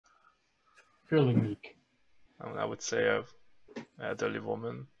fairly meek. I would say a elderly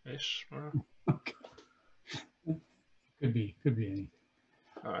woman-ish. Okay. Could be anything.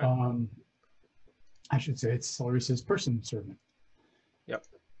 All right. I should say it's Celarius's person servant. Yep.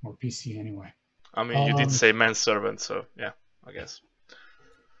 Or PC anyway. I mean, you did say manservant, so yeah, I guess.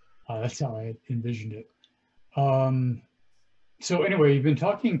 That's how I envisioned it. So anyway, you've been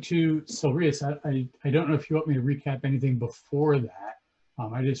talking to Celarius. I don't know if you want me to recap anything before that.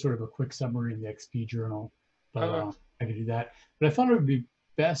 I did sort of a quick summary in the XP journal, but I could do that. But I thought it would be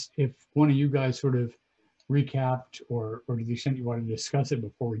best if one of you guys sort of recapped, or to the extent you want to discuss it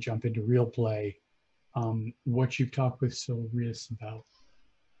before we jump into real play, what you've talked with Celarius about.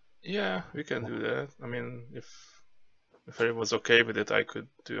 Yeah, we can do that. I mean, if everyone's okay with it, I could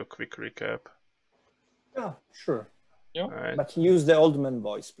do a quick recap. Yeah, sure. Yeah. Right. But use the old man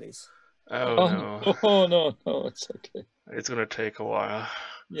voice, please. Oh no. Oh no, it's okay. It's gonna take a while.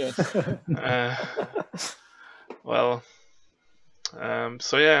 Yes. Well,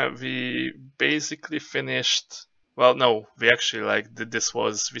 so yeah, we basically finished. Well, no, we actually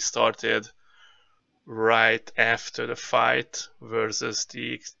we started right after the fight versus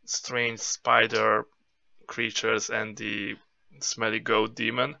the strange spider creatures and the smelly goat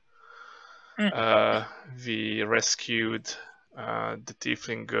demon. We rescued the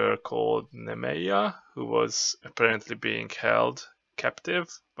tiefling girl called Nemea, who was apparently being held captive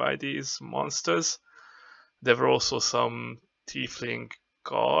by these monsters. There were also some tiefling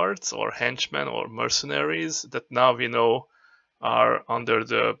guards or henchmen or mercenaries that now we know are under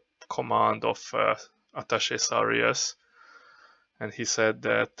the command of Attaché Sarius, and he said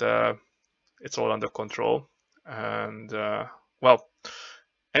that it's all under control. And well,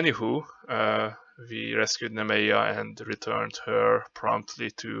 anywho, we rescued Nemea and returned her promptly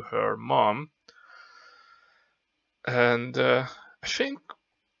to her mom. And I think,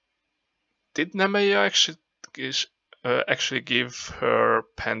 did Nemea actually give her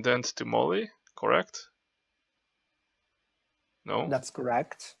pendant to Molly, correct? No? That's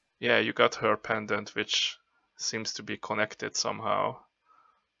correct. Yeah, you got her pendant, which seems to be connected somehow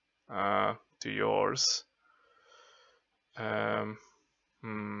to yours. And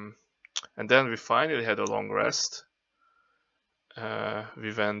then we finally had a long rest.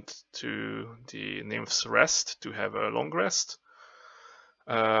 We went to the Nymph's Rest to have a long rest.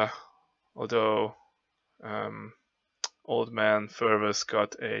 Although old man Fervus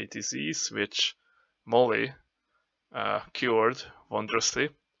got a disease which Molly cured wondrously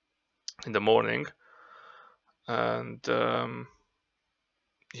in the morning. And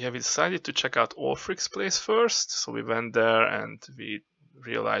yeah, we decided to check out Orfric's place first. So we went there and we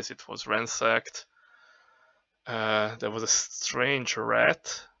realized it was ransacked. There was a strange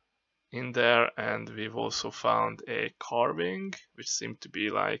rat in there, and we've also found a carving which seemed to be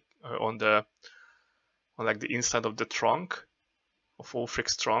like on the inside of the trunk of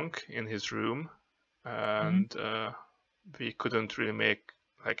Ulfric's trunk in his room, and we couldn't really make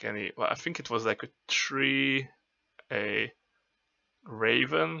like any. Well, I think it was like a tree, a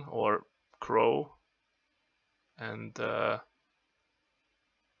raven or crow, and I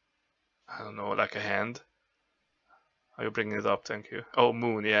don't know, like a hand. Are you bringing it up? Thank you. Oh,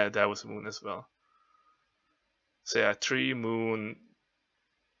 moon. Yeah, that was moon as well. So yeah, tree, moon,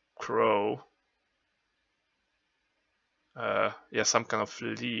 crow. Yeah, some kind of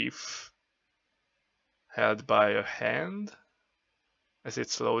leaf held by a hand as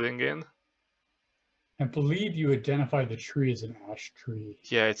it's loading in. I believe you identify the tree as an ash tree.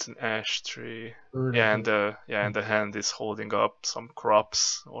 Yeah, it's an ash tree. Bird Yeah, of and the hand is holding up some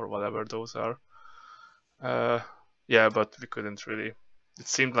crops or whatever those are. Yeah, but we couldn't really. It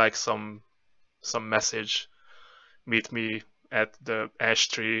seemed like some message. Meet me at the ash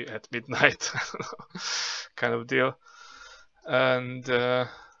tree at midnight, kind of deal. And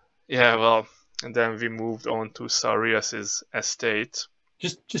yeah, well, and then we moved on to Sarius's estate.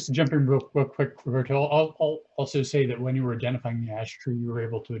 Just jumping real quick, Roberto, I'll also say that when you were identifying the ash tree, you were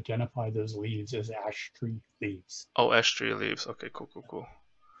able to identify those leaves as ash tree leaves. Oh, ash tree leaves. Okay, cool.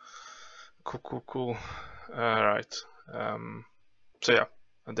 All right. So yeah,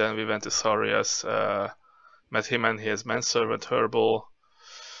 and then we went to Sarius, met him and his manservant Herbal,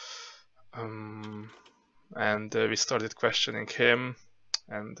 and we started questioning him,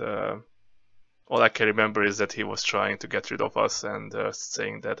 and all I can remember is that he was trying to get rid of us and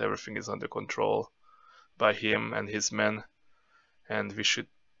saying that everything is under control by him and his men, and we should.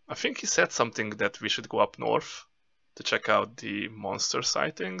 I think he said something that we should go up north to check out the monster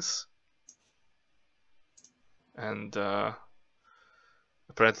sightings. And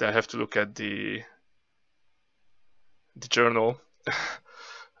apparently I have to look at the journal.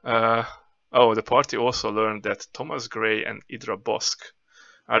 Oh, the party also learned that Thomas Gray and Idra Bosk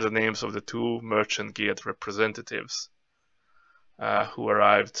are the names of the two Merchant Guild representatives who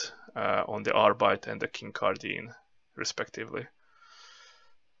arrived on the Arbite and the Kincardine, respectively.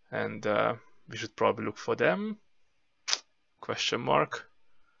 And we should probably look for them? Question mark.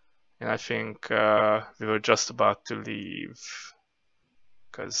 And I think we were just about to leave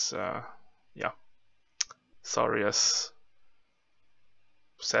because, yeah, Sarius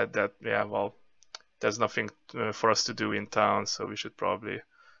said that, yeah, well, there's nothing for us to do in town, so we should probably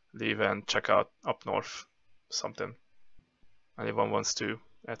leave and check out up north something. Anyone wants to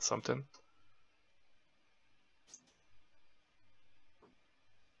add something?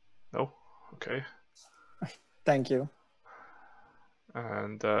 No? Okay. Thank you.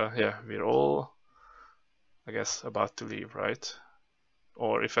 And yeah, we're all, I guess, about to leave, right?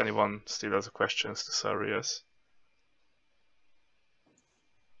 Or if anyone still has questions to Sarius.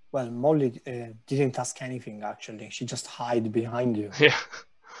 Well, Molly didn't ask anything, actually. She just hid behind you. Yeah.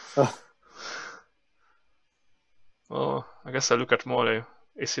 So, Well, I guess I look at Molly.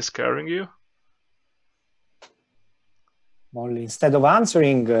 Is he scaring you? Molly, instead of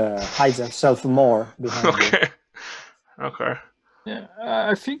answering, hides herself more behind you. Okay. Okay. Yeah,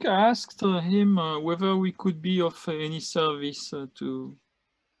 I think I asked him whether we could be of any service to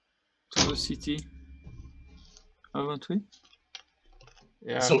the city. Haven't we?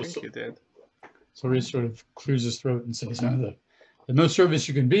 Yeah, So- I think you did. So he sort of clears his throat and says, "No, the most service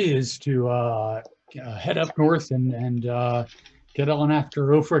you can be is to head up north and get on after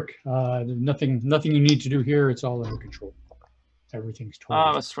Ofric. Nothing you need to do here. It's all under control. Everything's Ah,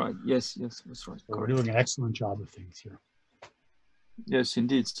 totally. that's right. Yes, that's right. So we're Correct. doing an excellent job of things here. Yes,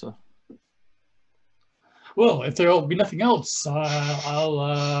 indeed, sir. Well, if there'll be nothing else,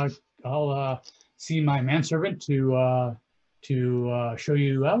 I'll see my manservant to show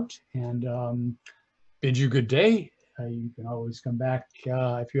you out and bid you good day. You can always come back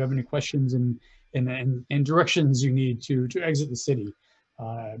if you have any questions and directions you need to exit the city.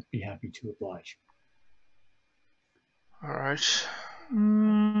 I'd be happy to oblige. All right.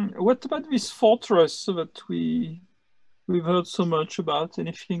 What about this fortress that we've heard so much about?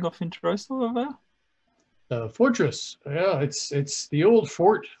 Anything of interest over there? The fortress, yeah, it's the old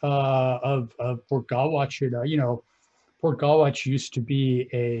fort of Port Galwatch. You know, Port Galwatch used to be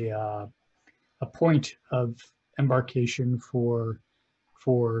a point of embarkation for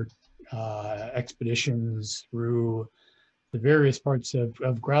expeditions through the various parts of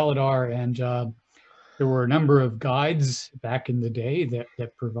Gralladar, and there were a number of guides back in the day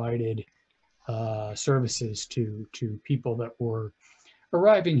that provided services to people that were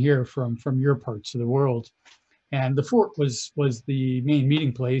arriving here from your parts of the world. And the fort was the main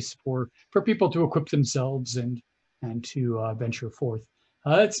meeting place for people to equip themselves and to venture forth.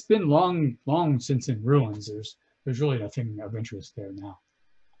 It's been long since in ruins. There's really nothing of interest there now.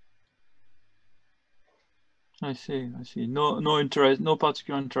 I see. No interest, no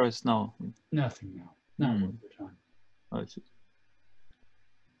particular interest now. Nothing now. Not worth the time. I see.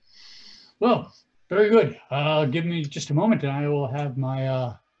 Well, very good. Give me just a moment, and I will have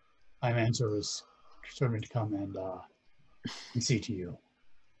my my manservant come and see to you.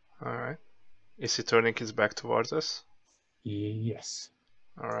 All right. Is he turning his back towards us? Yes.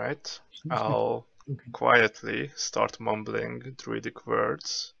 All right. I'll quietly start mumbling druidic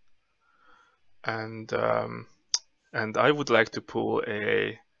words, and I would like to pull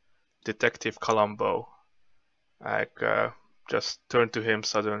a Detective Columbo. Like, just turn to him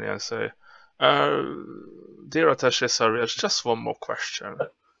suddenly and say, "Dear Attaché Sarius, just one more question,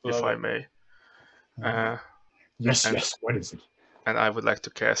 if I may." Yes. What is it? And I would like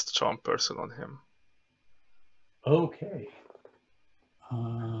to cast Charm Person on him. Okay.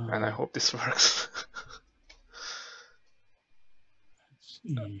 And I hope this works. Let's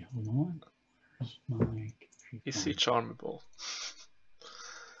see. Hold on. Where's my computer? Is he charmable?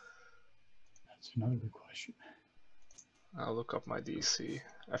 That's another good question. I'll look up my DC.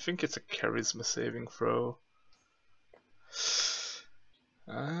 I think it's a charisma saving throw.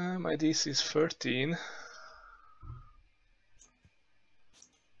 My DC is 13.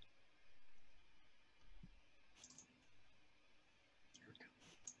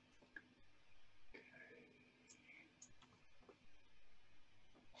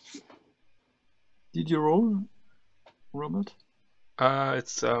 Did you roll, Robert?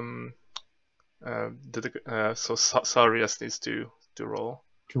 It's so Sarius needs to roll.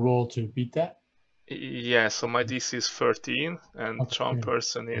 To roll to beat that? Yeah, so my DC is 13, and Okay. Charm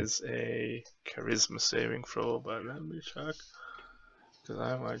Person is a charisma saving throw, but let me check. Because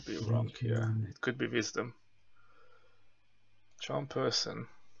I might be wrong here. It could be Wisdom. Charm Person.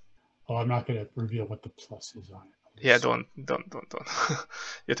 Oh, I'm not going to reveal what the plus is on it. Yeah, don't.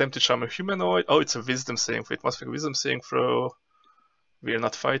 You attempt to charm a humanoid. Oh, it's a wisdom saving throw. It must be a wisdom saving throw. We're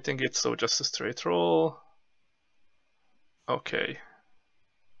not fighting it, so just a straight roll. Okay.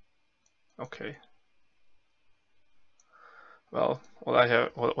 Okay. Well, all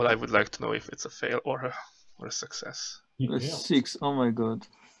I would like to know if it's a fail or a success. He A fails. 6. Oh my god.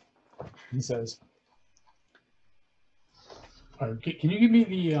 He says, can you give me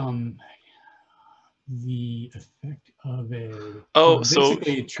the effect of a... Oh, so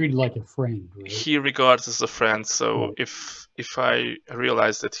basically treated like a friend, right? he regards as a friend. So Right. if I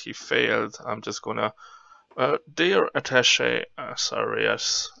realize that he failed, I'm just gonna, dear attaché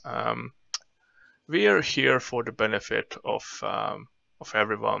Sarius, we are here for the benefit of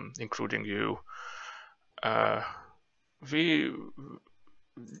everyone, including you. We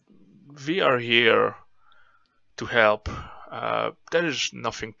are here to help. There is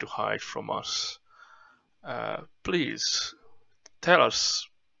nothing to hide from us. Please tell us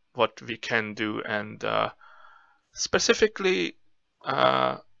what we can do, and specifically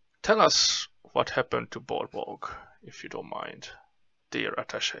tell us what happened to Borbog, if you don't mind, dear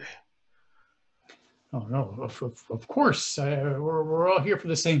attaché. Oh no, of course. We're all here for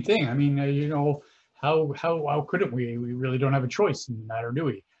the same thing. I mean, you know, how couldn't we? We really don't have a choice in the matter, do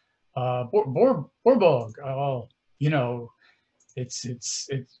we? Borbog. You know, it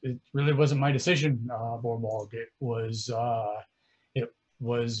really wasn't my decision, Borbog. It was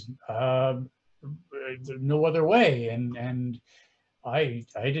no other way, and I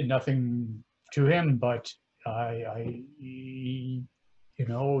did nothing to him, but you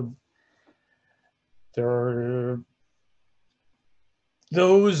know, there are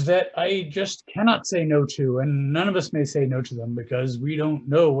those that I just cannot say no to, and none of us may say no to them because we don't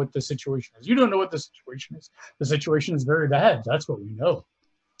know what the situation is. You don't know what the situation is. The situation is very bad. That's what we know.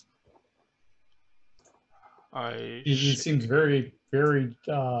 He seems very, very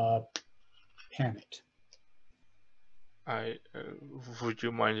panicked. Would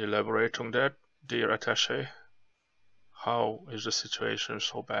you mind elaborating on that, dear attaché? How is the situation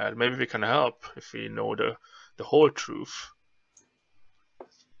so bad? Maybe we can help if we know the whole truth.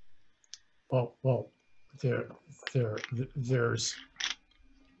 Well, there's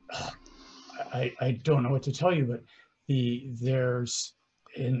I don't know what to tell you, but there's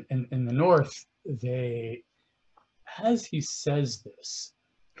in the north, they, as he says this.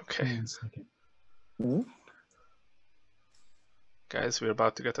 Okay. 1 second. Hmm? Guys, we're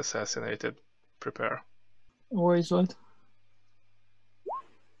about to get assassinated. Prepare. Where is that?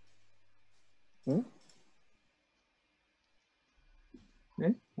 Hmm?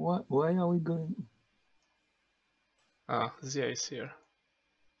 Eh? Why are we going? Ah, Zia is here.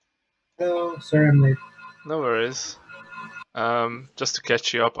 Oh, sorry, I'm late. No worries. Just to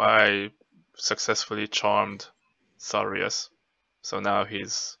catch you up, I successfully charmed Sarius, so now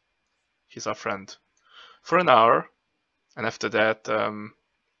he's our friend for an hour, and after that,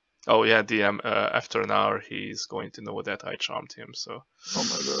 oh yeah, DM. After an hour, he's going to know that I charmed him. So, Oh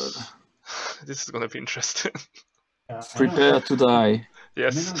my god. this is gonna be interesting. Prepare to die. I may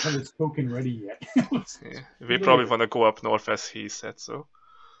Yes. not have it spoken ready yet. Yeah. We probably want to go up north as he said so.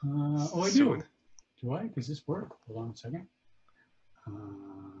 Oh, I Soon. do. Do I? Does this work? Hold on a second.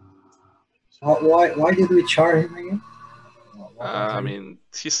 Why did we charge him again? I mean,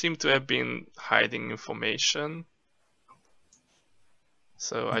 he seemed to have been hiding information.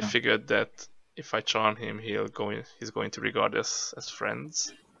 So I figured that if I charm him, he's going to regard us as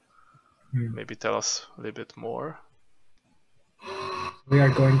friends. Maybe tell us a little bit more. We are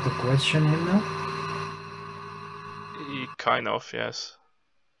going to question him now? Kind of, yes.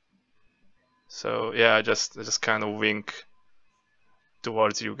 So yeah, I just kind of wink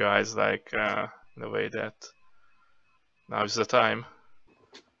towards you guys, like in a way that now is the time.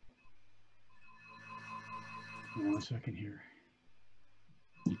 1 second here.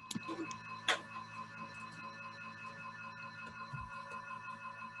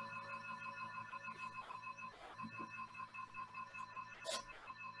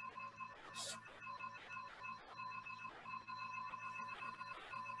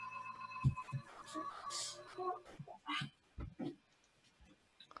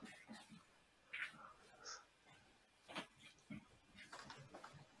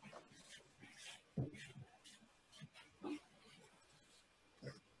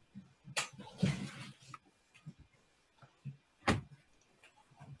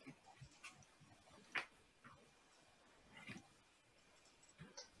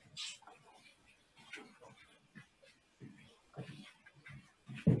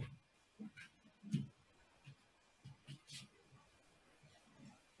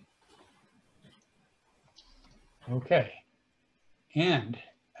 Okay. And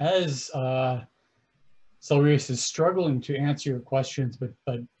as Silurius is struggling to answer your questions, but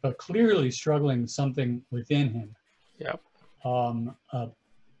clearly struggling something within him. Yep.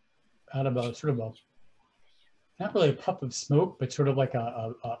 Out of a sort of a, not really a puff of smoke, but sort of like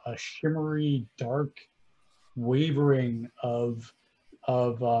a shimmery, dark wavering of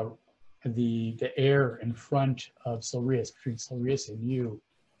the air in front of Silurius, between Silurius and you,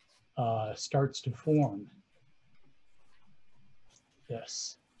 starts to form.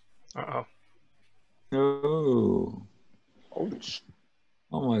 Yes. Uh-oh. Oh. Ouch.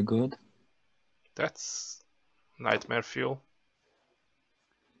 Oh my god. That's nightmare fuel.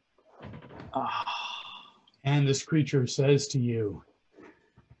 Ah. And this creature says to you,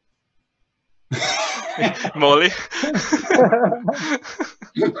 Molly.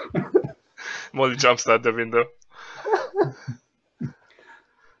 Molly jumps out the window.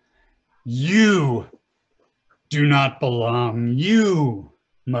 "You do not belong. You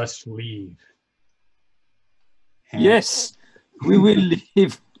must leave." And, Yes, we will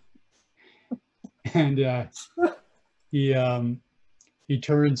leave. And he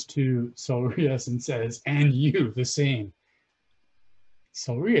turns to Silurius and says, "And you the same."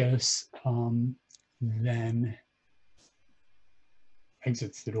 Silurius then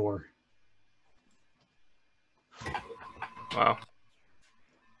exits the door. Wow.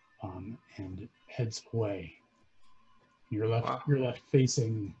 And heads away. You're left. Wow. You're left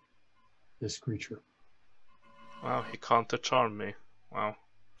facing this creature. Wow, he counter charmed me. Wow.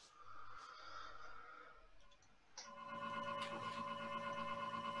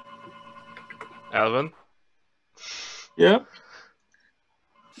 Alvin? Yeah.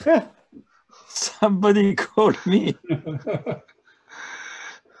 Somebody called me.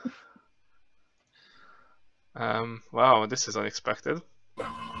 Wow, this is unexpected.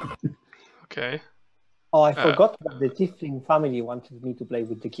 Okay. Oh, I forgot that the Tiefling family wanted me to play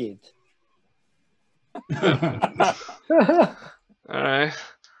with the kid. Alright.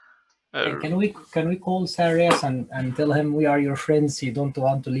 Can we call Sarius and tell him we are your friends? You don't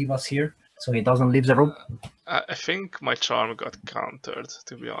want to leave us here, so he doesn't leave the room. I think my charm got countered,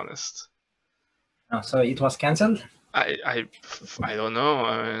 to be honest. Oh, so it was cancelled. I don't know.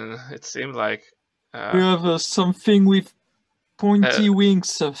 I mean, it seemed like. We have something with pointy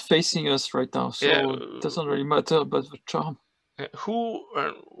wings facing us right now, so Yeah, it doesn't really matter about the charm. Who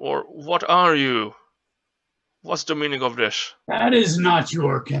or what are you? What's the meaning of this? That is not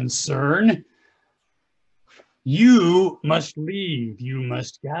your concern. You must leave. You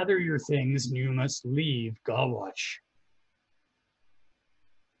must gather your things and you must leave Galwatch.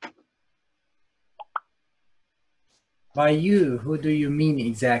 By you, who do you mean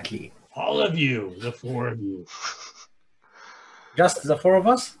exactly? All of you, the four of you. Just the four of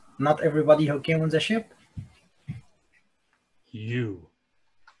us? Not everybody who came on the ship? You.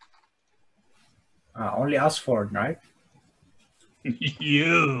 Only us four, right?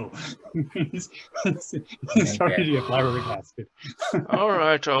 You. He's starting to get flabbergasted. All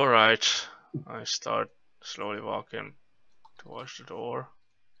right. I start slowly walking towards the door.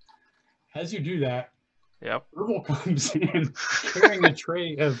 As you do that, Yep. Herbal comes in carrying a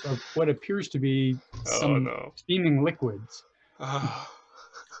tray of what appears to be some steaming liquids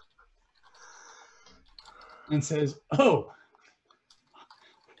and says, "Oh,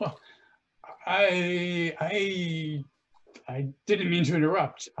 well, I didn't mean to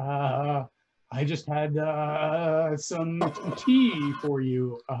interrupt. I just had some tea for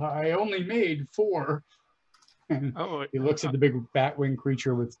you. I only made 4. And he looks at the big bat-winged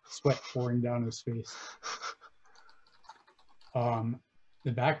creature with sweat pouring down his face.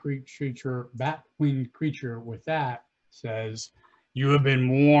 The bat-winged creature with that says, "You have been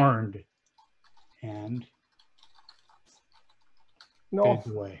warned," and fades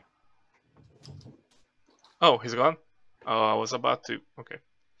away. Oh, he's gone? Oh, I was about to. Okay.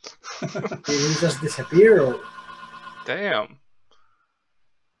 Did he just disappear? Damn.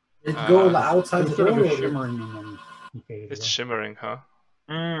 Did it go outside the sort door? of shimmering and then he faded It's away. shimmering, huh?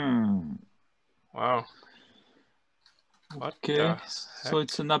 Wow. What Okay, so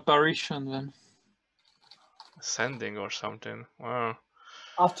it's an apparition then. Ascending or something. Wow.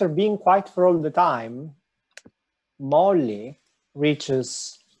 After being quiet for all the time, Molly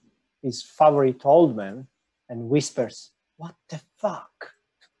reaches his favorite old man and whispers, "What the fuck?"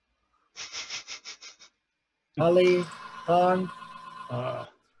 Molly, Don.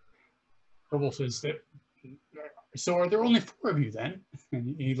 Herbal says that. So are there only 4 of you then?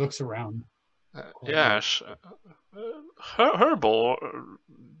 And he looks around. Yes. Herbal,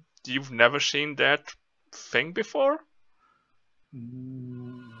 you've never seen that thing before?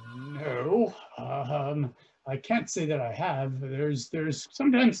 No. I can't say that I have. There's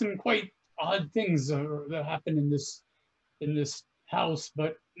sometimes some quite odd things that happen in this house,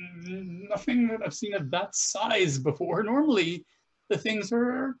 but nothing that I've seen of that size before. Normally, the things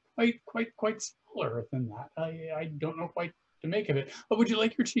are quite smaller than that. I don't know quite to make of it. But would you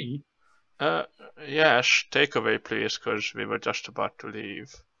like your tea? Yes, take away, please, because we were just about to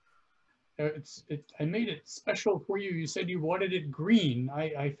leave. I made it special for you. You said you wanted it green.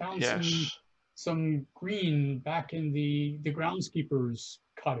 I found some green back in the groundskeeper's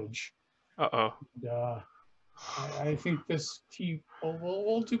cottage. Uh-oh. And, I think this tea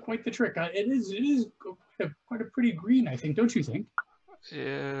will do quite the trick. It is quite a pretty green, I think, don't you think?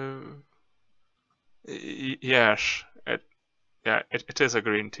 Yes. It is a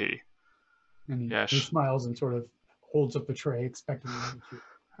green tea. And yes. He smiles and sort of holds up the tray, expecting you.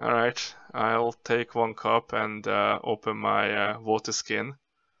 All right, I'll take one cup and open my water skin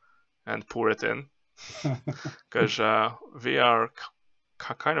and pour it in, because we are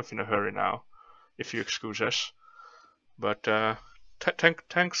kind of in a hurry now, if you excuse us. But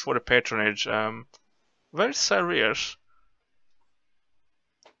thanks for the patronage. Where's Sarius?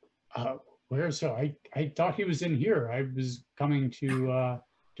 Where? So I thought he was in here. I was coming to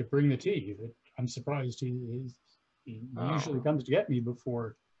bring the tea. But I'm surprised he usually comes to get me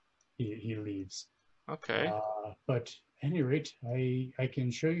before he leaves. Okay. But at any rate, I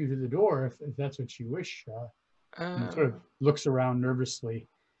can show you to the door if that's what you wish. He sort of looks around nervously.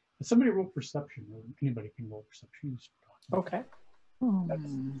 Somebody roll perception, or anybody can roll perception. Okay. That's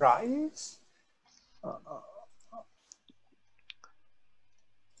right.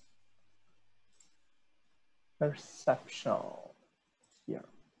 Perception. Here.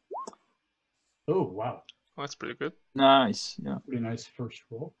 Oh, wow. Oh, that's pretty good. Nice. Yeah. Pretty nice first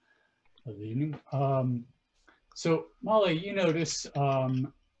roll of the evening. So Molly, you notice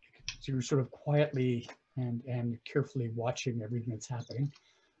you're sort of quietly and carefully watching everything that's happening.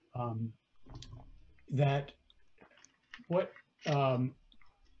 That what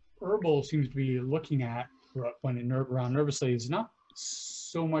Herbal seems to be looking at when around nervously is not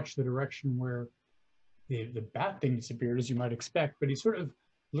so much the direction where the bad thing disappeared as you might expect, but he's sort of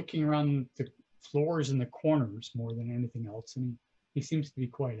looking around the floors and the corners more than anything else, and he seems to be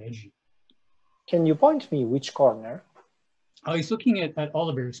quite edgy. Can you point me which corner? Oh, he's looking at all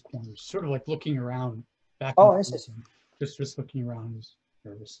the various corners, sort of like looking around back. Oh, I see. Just looking around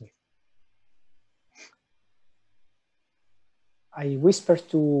nervously. I whisper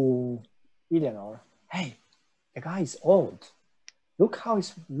to Eleanor, "Hey, the guy is old. Look how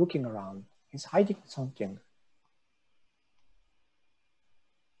he's looking around. He's hiding something."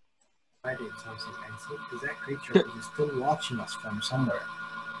 Hiding something, I think that creature is still watching us from somewhere.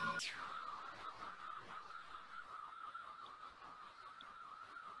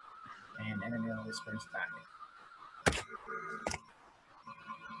 And enemy whisper standing.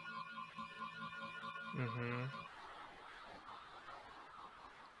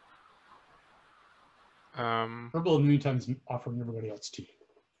 Herbal in the meantime is offering everybody else tea.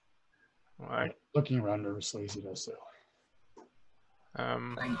 Right. Looking around nervously as he does so.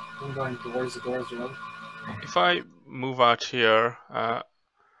 I'm going towards the door as well. If I move out here,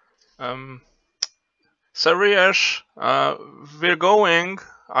 Sarius, we're going.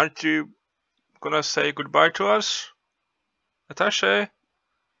 Aren't you gonna say goodbye to us? Attaché?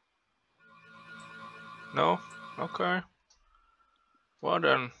 No? Okay. Well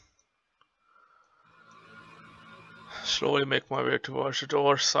then. Slowly make my way towards the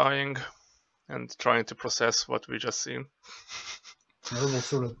door, sighing and trying to process what we just seen. Herbal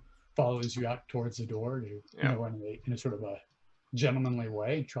sort of follows you out towards the door to, in a sort of a gentlemanly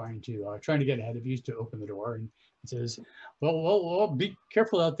way, trying to get ahead of you to open the door, and he says, "Well, be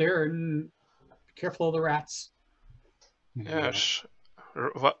careful out there and be careful of the rats." And, yes,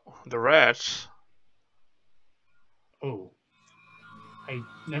 what the rats? Oh,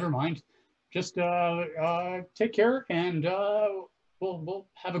 never mind. Just take care, and we'll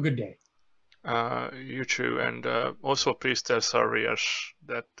have a good day. You too, and also please tell Sarius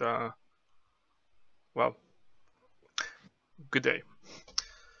that, well, good day.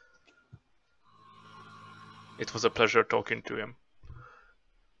 It was a pleasure talking to him.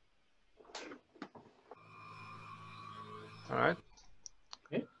 All right.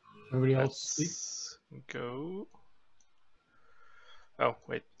 Okay. Everybody else sleep? Go. Oh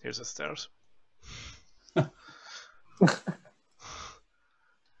wait, here's the stairs.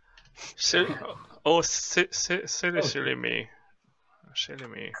 Silly me. Silly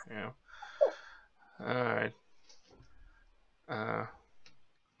me, yeah. Alright.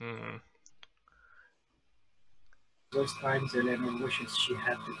 Those times Eleanor wishes she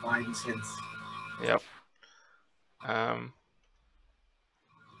had divine sense. Yep.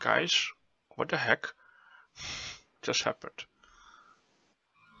 Guys, what the heck just happened?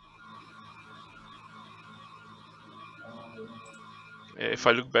 If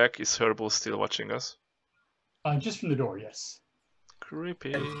I look back, is Herbal still watching us? Just from the door, yes.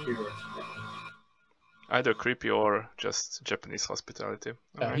 Creepy. Either creepy or just Japanese hospitality.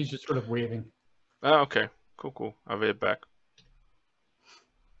 Alright. He's just sort of waving. Ah, okay. Cool, cool. I'll wave back.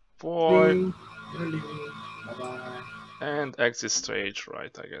 Boy. Bye-bye. And exit stage,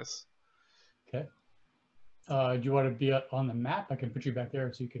 right, I guess. Okay. Do you want to be on the map? I can put you back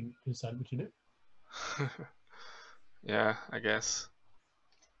there so you can decide what to do. Yeah, I guess.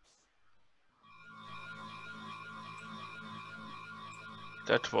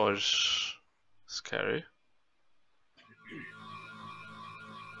 That was scary.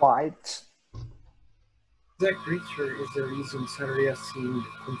 Quite. That creature is the reason Saria seemed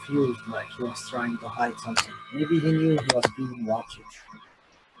confused, like he was trying to hide something. Maybe he knew he was being watched.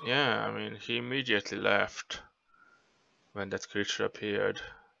 Yeah, I mean, he immediately left when that creature appeared.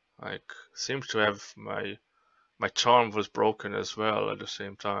 Like, seems to have my charm was broken as well at the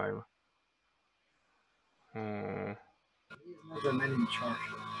same time. He's not the man in charge.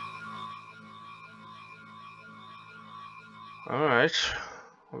 Alright,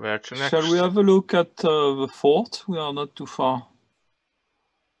 where to next? Shall we have a look at the fort? We are not too far.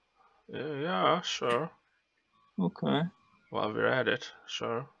 Yeah, sure. Okay. While we're at it,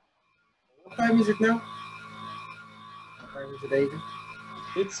 sure. What time is it now? What time is it, Aiden?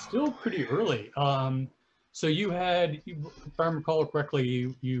 It's still pretty early. So you had, if I recall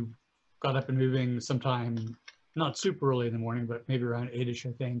correctly, you got up and moving sometime, not super early in the morning, but maybe around 8-ish,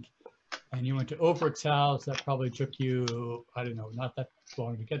 I think. And you went to Ulfric's house. That probably took you, I don't know, not that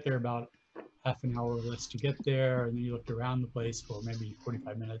long to get there, about half an hour or less to get there. And then you looked around the place for maybe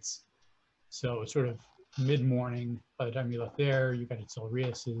 45 minutes. So it was sort of mid-morning. By the time you left there, you got to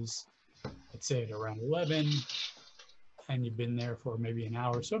Solrius's, I'd say at around 11. And you've been there for maybe an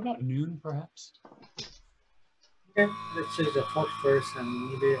hour, so about noon, perhaps. Okay, let's check the fort first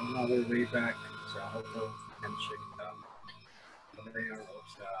and maybe another way back to the hotel and check the layer of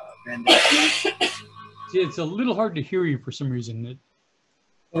the vendor. It's a little hard to hear you for some reason.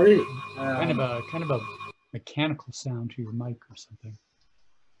 Oh, really? Kind of a mechanical sound to your mic or something.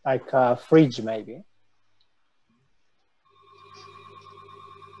 Like a fridge, maybe.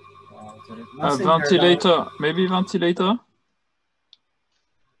 Nothing Ventilator, maybe ventilator?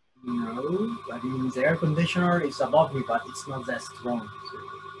 No, I mean the air conditioner is above me, but it's not that strong.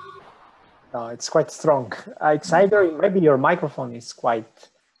 No, it's quite strong. It's either maybe your microphone is quite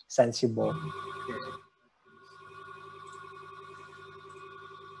sensible. Okay.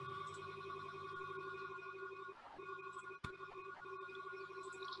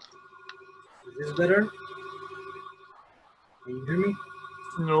 Is this better? Can you hear me?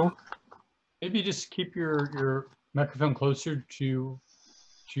 No. Maybe just keep your microphone closer to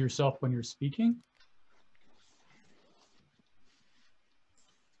yourself when you're speaking.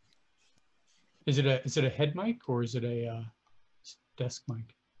 Is it a head mic or is it a desk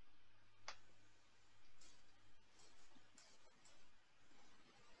mic?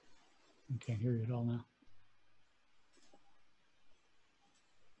 I can't hear you at all now.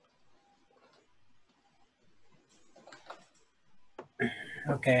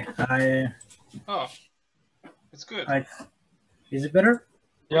 Okay, Oh, it's good. is it better?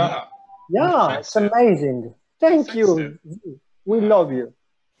 Yeah. Yeah, it's amazing. Thank you. We love you.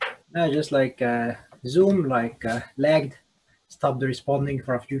 No, just like Zoom, like lagged, stopped responding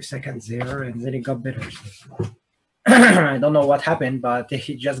for a few seconds there, and then it got better. I don't know what happened, but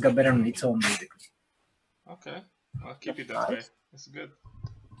it just got better on its own, basically. Okay, I'll keep it that way. It's good.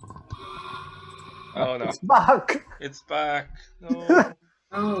 Oh no, It's back. it's back. No.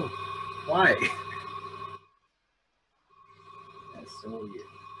 Oh, why? That's so weird.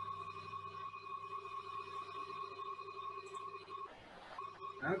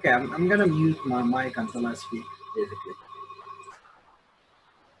 Okay, I'm gonna mute my mic until I speak, basically.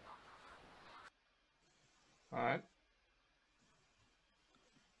 All right.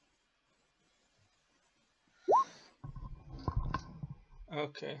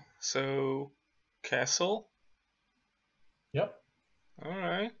 Okay, so castle. Yep. All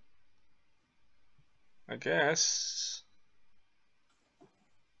right. I guess.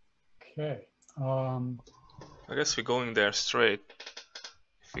 Okay. I guess we're going there straight.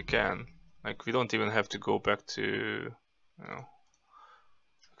 If we can. Like, we don't even have to go back to, you know,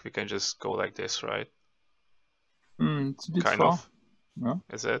 we can just go like this, right? It's a bit Kind far. of. Yeah.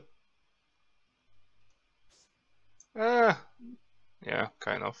 Is it? Yeah,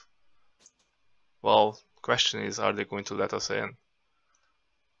 kind of. Well, question is, are they going to let us in?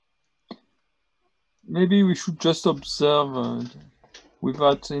 Maybe we should just observe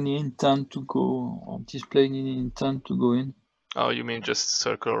without any intent to go, or displaying any intent to go in. Oh, you mean just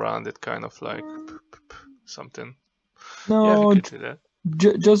circle around it, kind of like something? No, Yeah, we could do that.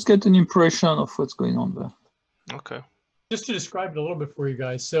 Just get an impression of what's going on there. Okay. Just to describe it a little bit for you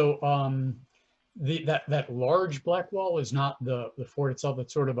guys. So that large black wall is not the fort itself.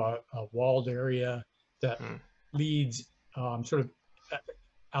 It's sort of a walled area that leads sort of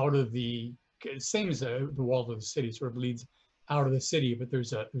out of the same as the wall of the city, sort of leads out of the city. But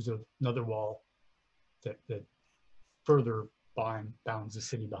there's another wall that further bounds the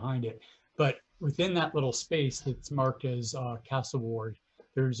city behind it. But within that little space that's marked as Castle Ward,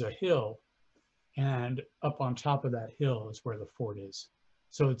 there's a hill, and up on top of that hill is where the fort is.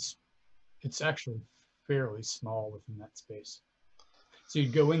 So it's actually fairly small within that space. So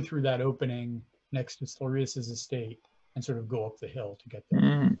you'd go in through that opening next to Slorius's estate and sort of go up the hill to get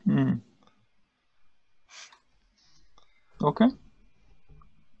there. Okay.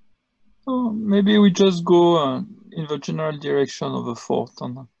 So maybe we just go in the general direction of the fort.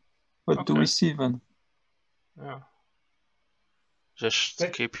 And what do we see then? Yeah. Just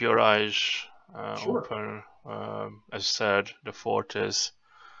keep your eyes open. As said, the fort is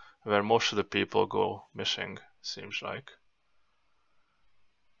where most of the people go missing, seems like.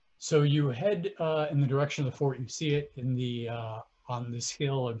 So you head in the direction of the fort. You see it in the on this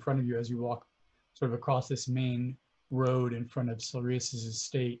hill in front of you as you walk sort of across this main road in front of Slorius's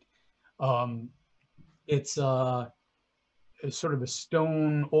estate. It's sort of a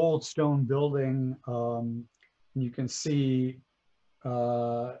old stone building. You can see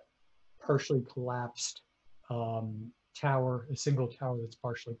partially collapsed tower, a single tower that's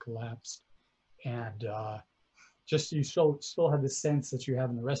partially collapsed, and just you still have the sense that you have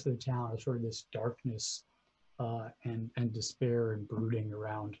in the rest of the town of sort of this darkness and despair and brooding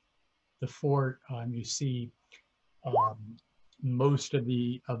around the fort. You see most of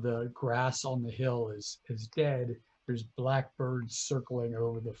the grass on the hill is dead. There's blackbirds circling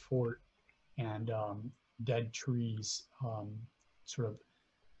over the fort, and dead trees sort of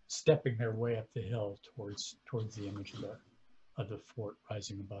stepping their way up the hill towards the image of the fort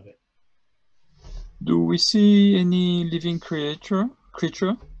rising above it. Do we see any living creature?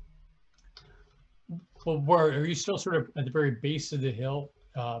 Well, where are you still sort of at the very base of the hill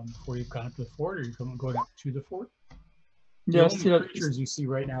before you've gone up to the fort, or are you going up to the fort? The only creatures you see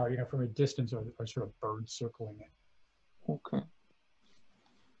right now, from a distance, are sort of birds circling it. Okay.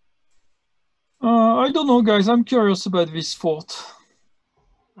 I don't know, guys. I'm curious about this fort.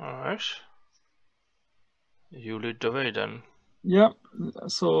 All right. You lead the way then. Yeah.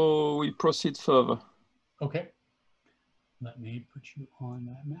 So we proceed further. Okay. Let me put you on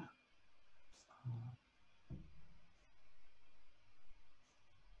that map.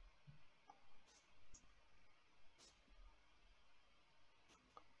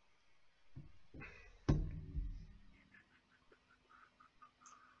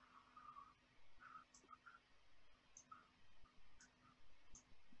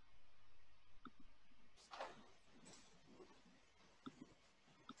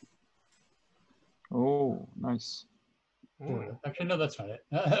 Oh, nice. Actually, no, that's not it.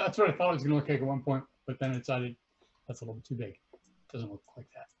 That's what I thought it was going to look like at one point, but then I decided that's a little bit too big. It doesn't look like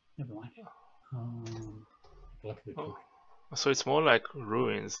that. Never mind. Look at it. So it's more like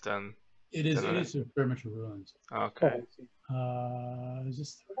ruins than... It is very much ruins. Okay. Is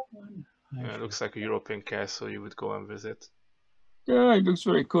this the right one? Yeah, it looks like a European castle you would go and visit. Yeah, it looks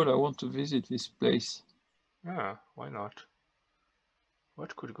very cool. I want to visit this place. Yeah, why not?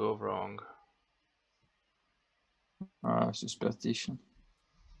 What could go wrong? Superstition.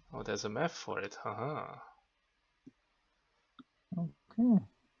 Oh, there's a map for it. Haha. Okay.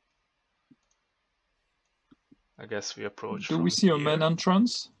 I guess we approach. Do we see a main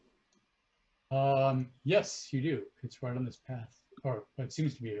entrance? Yes, you do. It's right on this path, or it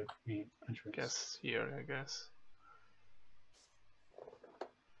seems to be a main entrance. Guess here, I guess.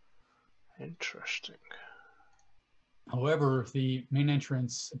 Interesting. However, the main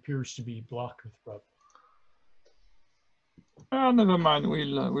entrance appears to be blocked with rubble. Never mind.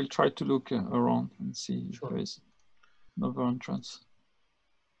 We'll try to look around and see if there is another entrance.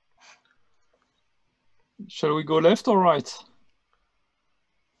 Shall we go left or right?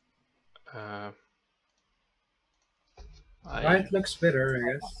 Right looks better, I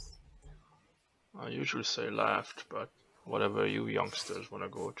guess. I usually say left, but whatever you youngsters want to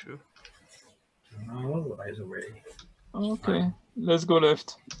go to. No, eyes away. Okay, let's go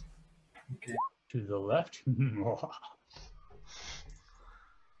left. Okay. To the left.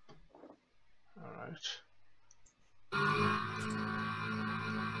 Alright.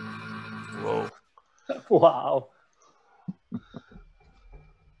 Wow.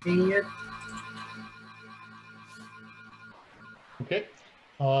 Idiot. Okay.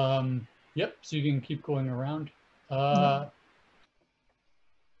 Yep. So you can keep going around. So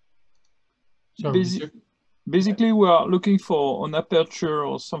Basically, we are looking for an aperture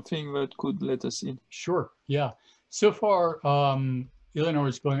or something that could let us in. sure. Yeah. So far, Eleanor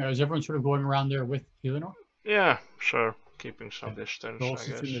is going. Is everyone sort of going around there with Eleanor? Yeah, sure. Keeping some distance, So I let's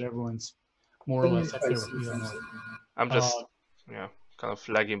assume that guess. everyone's more or less up there with Eleanor. I'm just, yeah, kind of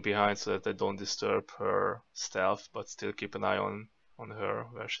lagging behind so that I don't disturb her stealth, but still keep an eye on her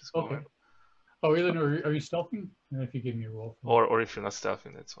where she's going. Okay. Oh, Eleanor, are you stealthing? And if you give me a roll. Or if you're not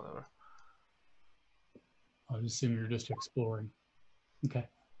stealthing, it's whatever. I'll assume you're just exploring. Okay.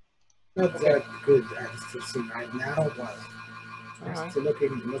 Not that good at stealthing right now, but Alright. still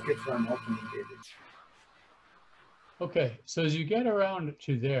looking for an opening. Okay. So as you get around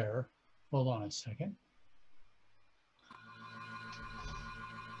to there, hold on a second.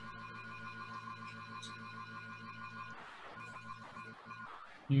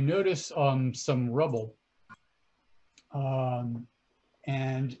 You notice some rubble,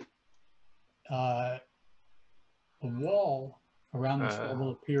 and a wall around this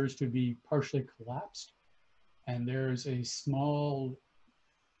rubble appears to be partially collapsed, and there's a small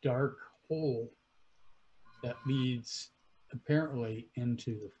dark hole that leads apparently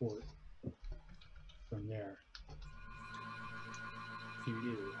into the fort from there.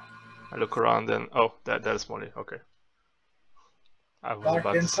 I look around and oh, that's Molly. Okay. I was Dark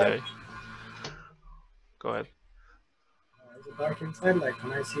about to inside? say. Go ahead. Is it dark inside? Like,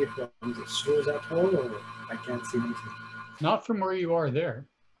 can I see from through that hole, or I can't see anything? Not from where you are there.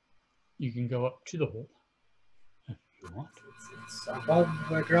 You can go up to the hole if you want. It's above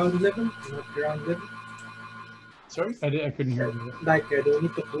ground level, not ground level. Sorry, I couldn't hear you. Like, do we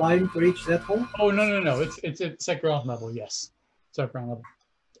need to climb to reach that hole? Oh, no. It's at ground level. Yes, it's at ground level.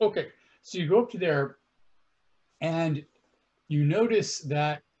 Okay, so you go up to there, and you notice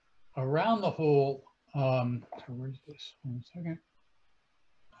that around the hole. Where's this? 1 second.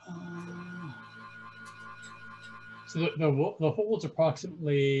 So the hole is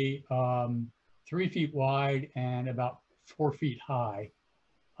approximately 3 feet wide and about 4 feet high,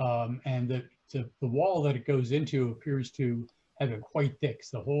 and the wall that it goes into appears to have been quite thick.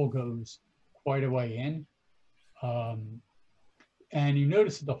 So the hole goes quite a way in, and you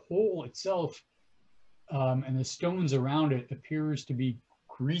notice that the hole itself and the stones around it appears to be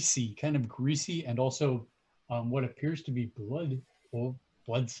greasy, kind of greasy, and also what appears to be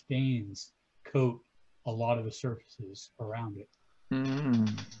blood stains coat a lot of the surfaces around it.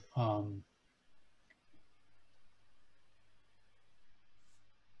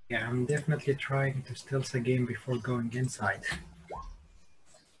 Yeah, I'm definitely trying to stealth again before going inside.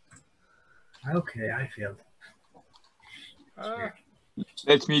 Okay, I failed.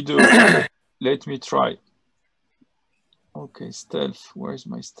 Let me do. Let me try. Okay, stealth. Where's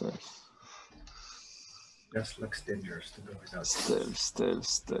my stealth? Just looks dangerous to go without.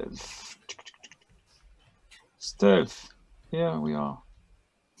 Stealth. Here we are.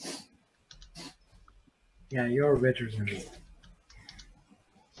 Yeah, you're better than me.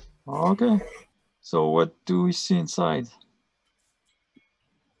 Okay. So what do we see inside?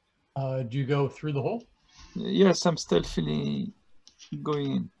 Do you go through the hole? Yes, I'm stealthily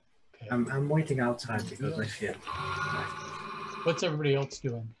going in. Okay. I'm waiting outside because I failed. What's everybody else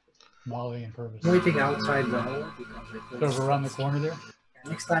doing? Molly and Purvis. Waiting outside the hole because I failed. Sort of around the corner there?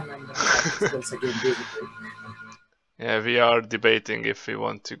 Next time I'm gonna try to stealth again, basically. Yeah, we are debating if we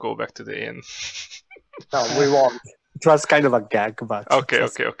want to go back to the inn. No, we won't. It was kind of a gag, but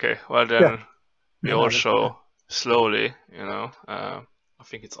Okay. Well then, we also slowly, I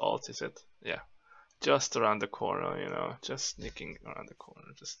think it's alt, is it? Yeah. Just around the corner, just sneaking around the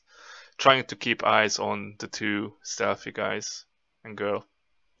corner, just trying to keep eyes on the two stealthy guys and girl.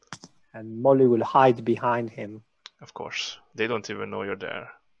 And Molly will hide behind him. Of course, they don't even know you're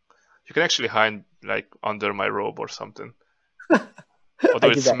there. You can actually hide like under my robe or something. Although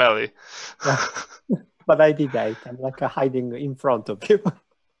it's smelly. But I did that. I'm like hiding in front of him.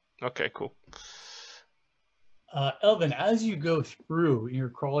 Okay, cool. Elvin, as you go through, you're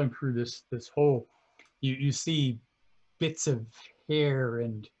crawling through this hole, you see bits of hair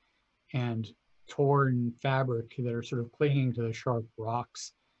and torn fabric that are sort of clinging to the sharp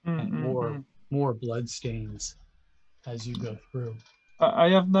rocks, and more blood stains as you go through. I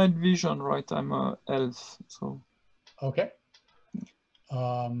have night vision, right? I'm a elf, so. Okay.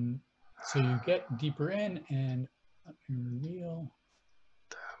 So you get deeper in and let me reveal.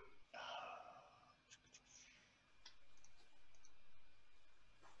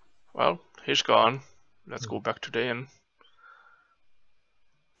 Well, he's gone. Let's go back to the inn.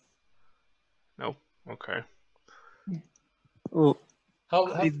 No? Okay. Oh, How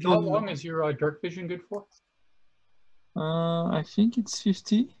I don't long is your dark vision good for? I think it's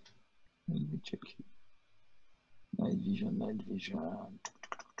 50. Let me check. Night vision, night vision.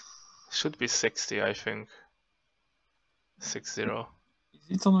 Should be 60, I think. 60. Is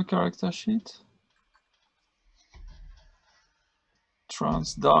it on the character sheet?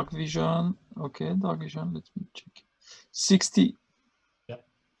 Trans dark vision. Okay, dark vision. Let me check. 60.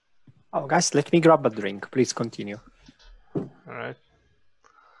 oh, guys, let me grab a drink. Please continue. Alright.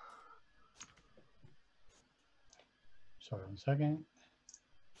 Sorry, 1 second.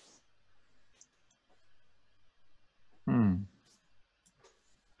 Hmm.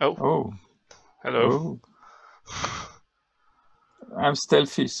 Oh, Oh. hello. Oh. I'm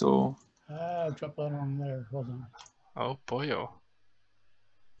stealthy, so Drop that on there. Hold on. Oh, boyo.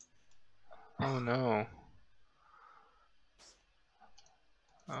 Oh no.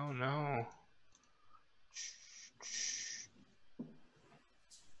 Oh no.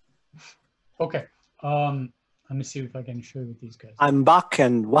 Okay. Let me see if I can show you what these guys. I'm back,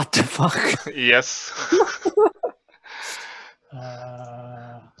 and what the fuck? Yes.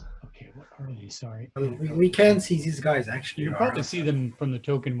 Okay, what are they? Sorry. We can see these guys actually. You can probably see them from the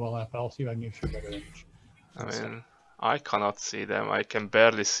token well enough. I'll see if I can give you a better image. I mean, I cannot see them. I can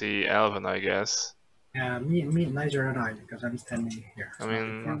barely see Alvin, I guess. Yeah, me, neither and I, because I'm standing here. I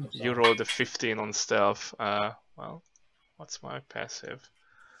mean, you rolled a 15 on stealth. Well, what's my passive?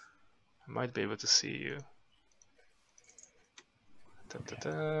 I might be able to see you.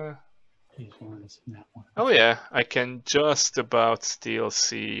 Da-da-da. These ones and that one. Oh yeah, I can just about still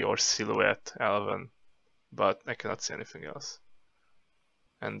see your silhouette, Alvin, but I cannot see anything else.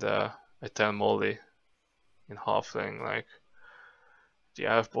 And I tell Molly in halfling, like, the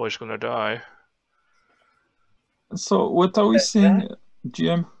elf boy's gonna die. So what are we seeing,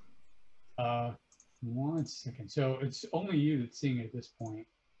 GM? 1 second. So it's only you that's seeing it at this point.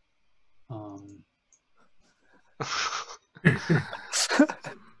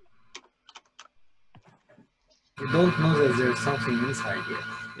 We don't know that there's something inside yet.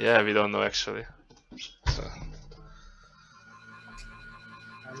 Yeah, we don't know actually. So.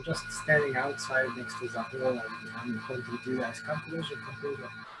 I'm just standing outside next to the hole, and I'm pointing to you guys. Come closer, come closer.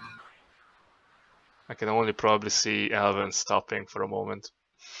 I can only probably see Alvin stopping for a moment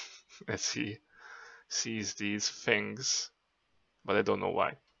as he sees these things, but I don't know why,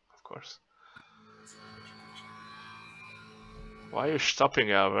 of course. Why are you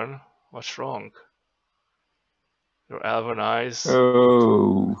stopping, Alvin? What's wrong? Your Alvin eyes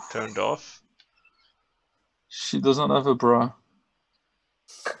turned off? She doesn't have a bra.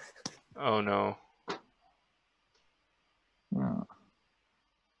 Oh no. Yeah.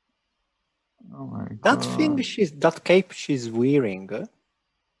 Oh my That god. thing that cape she's wearing,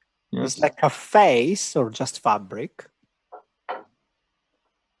 Yes. is like a face or just fabric?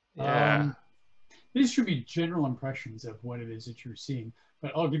 Yeah. These should be general impressions of what it is that you're seeing,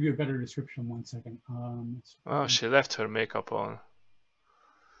 but I'll give you a better description in 1 second. Oh, she left her makeup on.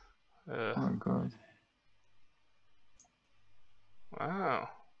 Oh my god. Wow.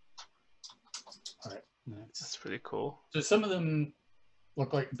 All right, That's pretty cool. so some of them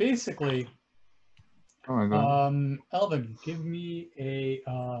look like basically. Oh my god. Alvin, give me a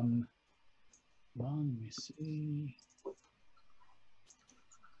well, let me see.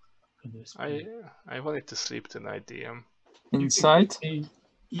 For this I wanted to sleep tonight, DM. Insight?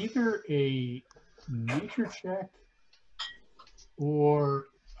 Either a nature check or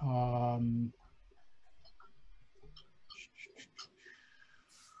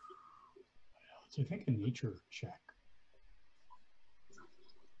so I think a nature check.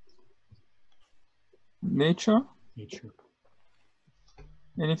 Nature? Nature.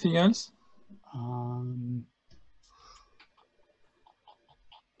 Anything else?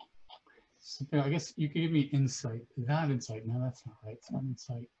 Something, I guess you could give me insight. Not insight. No, that's not right. It's not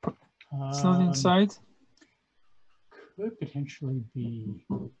insight. It's not insight? Could potentially be,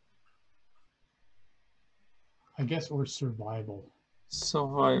 I guess, or survival.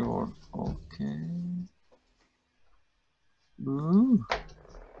 Survival. Okay. Ooh.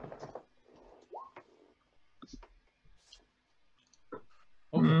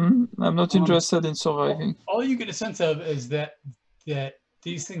 Okay. I'm not interested in surviving. All you get a sense of is that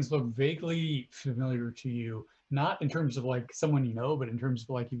these things look vaguely familiar to you, not in terms of like someone you know, but in terms of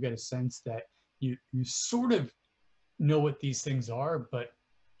like you've got a sense that you sort of know what these things are, but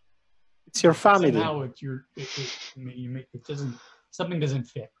it's your family. Somehow it doesn't, something doesn't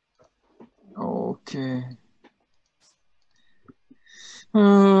fit. Okay.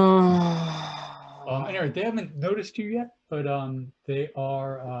 Anyway, they haven't noticed you yet, but they're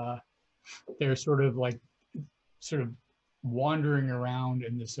sort of wandering around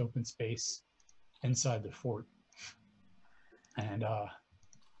in this open space inside the fort, and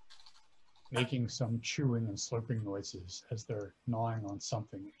making some chewing and slurping noises as they're gnawing on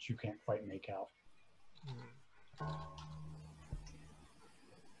something that you can't quite make out.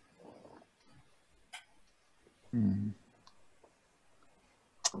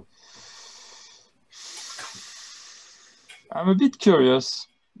 I'm a bit curious,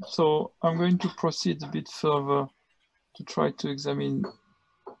 so I'm going to proceed a bit further to try to examine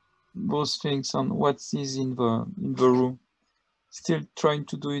those things and what is in the room. Still trying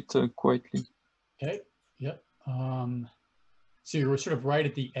to do it quietly. Okay. Yep. So you're sort of right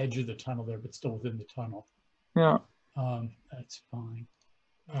at the edge of the tunnel there, but still within the tunnel. Yeah. That's fine.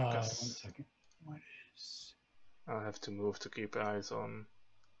 1 second. What is? I'll have to move to keep eyes on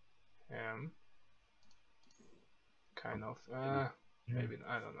him. Kind of. Maybe,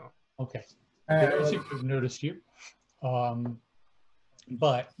 I don't know. Okay. They don't seem to have noticed you.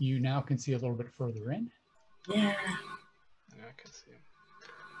 But you now can see a little bit further in. Yeah. Yeah, I can see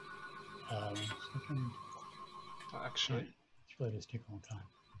him. Actually, it really does take a long time.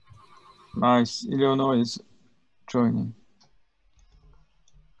 Nice. Eleanor is joining.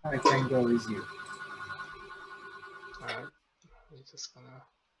 I can go with you. Alright. I'm just gonna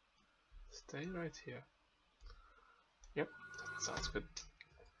stay right here. Yep, that sounds good.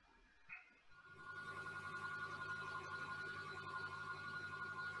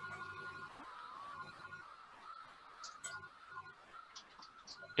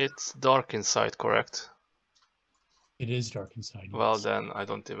 It's dark inside, correct? It is dark inside. Yes. Well, then I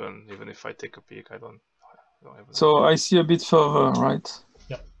don't even if I take a peek, I don't even. So I see a bit further, right?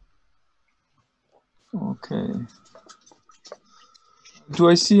 Yep. Okay. Do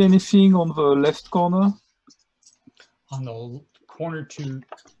I see anything on the left corner? On the corner to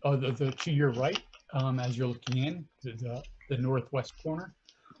your right, as you're looking in, the northwest corner,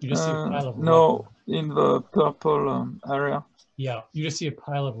 you just see a pile of rubble. In the purple area. Yeah, you just see a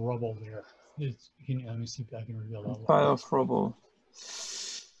pile of rubble there. Let me see if I can reveal that. Pile of rubble.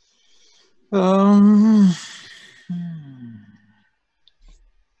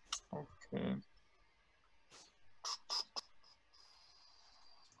 Okay.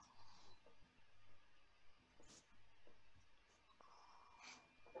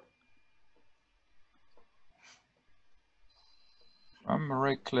 I'm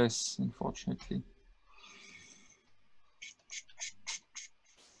reckless, unfortunately.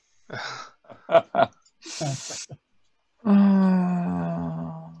 It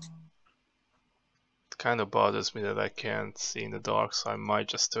kind of bothers me that I can't see in the dark, so I might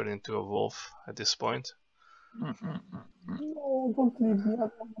just turn into a wolf at this point. No, don't leave me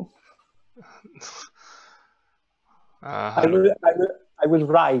alone. I will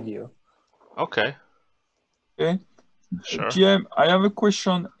ride you. Okay. Okay. Sure. GM, I have a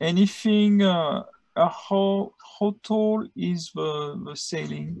question. Anything? How tall is the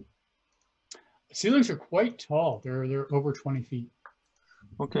ceiling? The ceilings are quite tall. They're over 20 feet.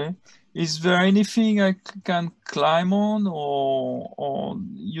 Okay. Is there anything I can climb on or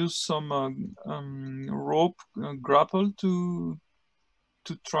use some rope grapple to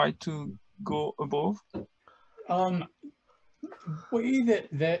try to go above? The way that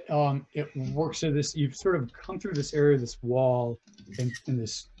it works, so this, you've sort of come through this area, this wall in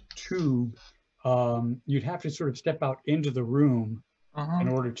this tube. You'd have to sort of step out into the room in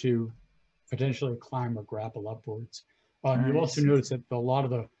order to potentially climb or grapple upwards. You'll also notice that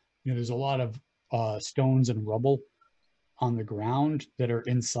there's a lot of stones and rubble on the ground that are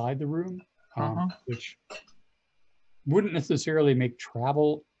inside the room, which wouldn't necessarily make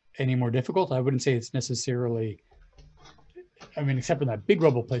travel any more difficult. I wouldn't say it's necessarily, I mean, except for that big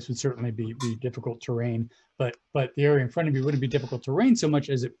rubble place would certainly be difficult terrain, but the area in front of you wouldn't be difficult terrain so much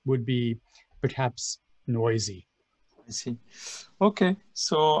as it would be perhaps noisy. I see. Okay,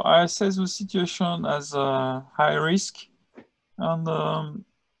 so I assess the situation as a high risk, and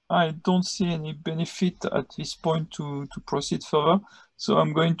I don't see any benefit at this point to proceed further. So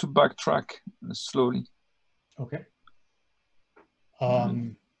I'm going to backtrack slowly. Okay.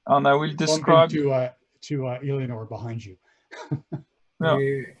 And I will describe to Eleanor behind you. Yeah.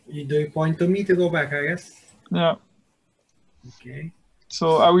 Do you point to me to go back, I guess? Yeah. Okay.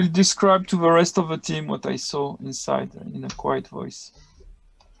 So I will describe to the rest of the team what I saw inside in a quiet voice.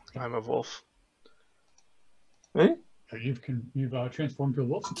 I'm a wolf. Eh? You've transformed to a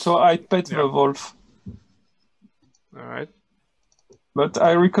wolf. So I pet the wolf. All right. But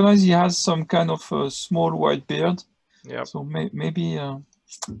I recognize he has some kind of a small white beard. Yeah. So maybe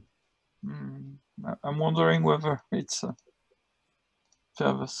I'm wondering whether it's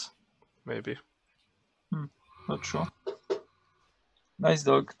Fervus. Maybe. Not sure. Nice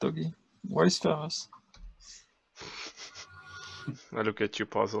dog, doggy. Where is Fervus? I look at you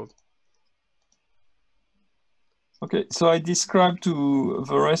puzzled. Okay, so I described to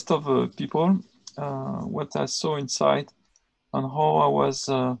the rest of the people what I saw inside and how I was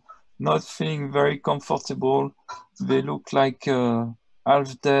not feeling very comfortable. They look like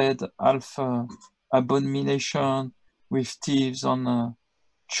half dead, half abomination with teeth on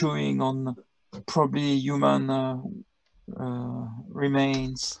chewing on probably human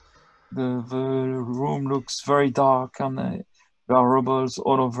remains. The room looks very dark and there are rubbles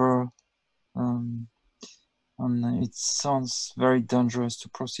all over. And it sounds very dangerous to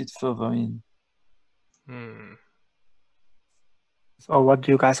proceed further in. So what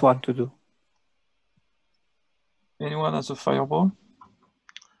do you guys want to do? Anyone has a fireball?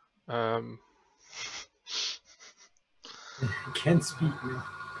 Can't speak now.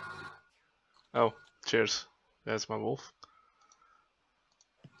 Oh, cheers. There's my wolf.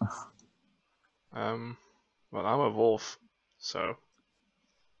 Well, I'm a wolf, so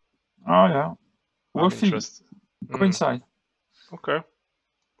Oh yeah. I'm Wolfie, interested. go inside. Okay.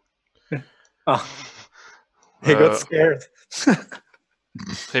 Oh, he got scared.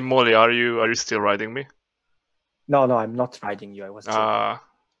 Hey Molly, are you still riding me? No, I'm not riding you. I was joking.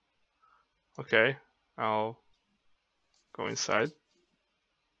 Okay. I'll go inside.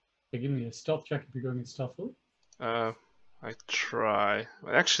 Give me a stealth check if you're going in stealthily. I try.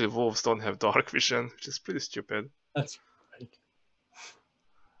 Well, actually, wolves don't have dark vision, which is pretty stupid. That's right.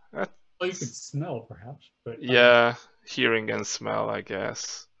 Well, you could smell, perhaps. But yeah, hearing and smell, I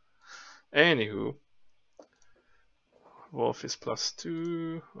guess. Anywho, wolf is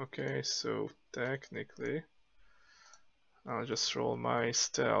 +2. Okay, so technically, I'll just roll my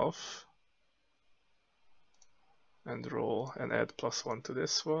stealth and roll and add +1 to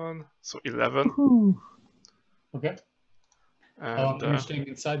this one. So 11. Okay. And you're staying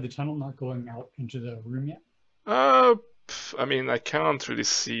inside the tunnel, not going out into the room yet? I mean, I can't really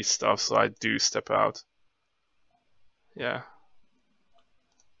see stuff, so I do step out. Yeah.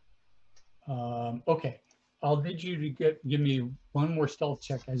 Okay. I'll need you to give me one more stealth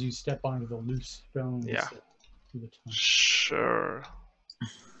check as you step onto the loose stones. Yeah. Through the tunnel. Sure.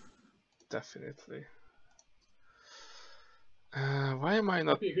 Definitely. Why am I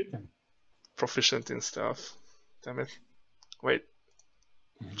not That'd be a good thing. proficient in stuff? Damn it. Wait.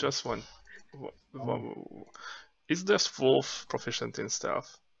 Just one. Is this wolf proficient in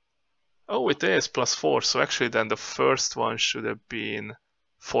stealth? Oh, it is +4. So actually then the first one should have been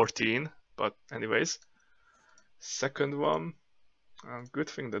 14. But anyways. Second one. Good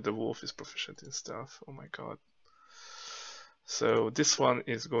thing that the wolf is proficient in stealth. Oh my god. So this one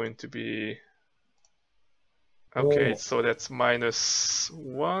is going to be... Okay, so that's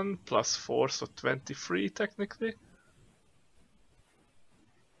 -1 +4, so 23 technically.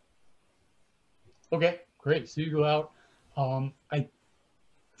 Okay, great. So you go out. I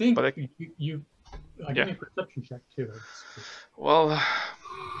think But you give me a perception check too. Well,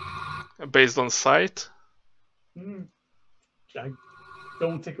 based on sight. I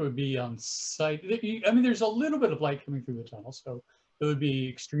don't think it would be on sight. I mean, there's a little bit of light coming through the tunnel, so it would be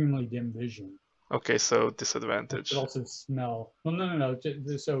extremely dim vision. Okay, so disadvantage. But also smell. Well, no.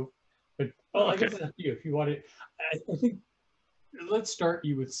 So, but I guess it's up to you if you want it. I think let's start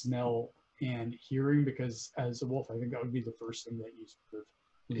you with smell and hearing, because as a wolf, I think that would be the first thing that you sort of.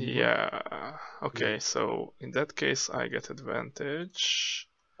 Yeah. Okay, so in that case, I get advantage.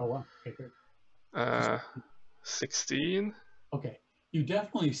 Oh wow. Okay, good. 16. Okay. You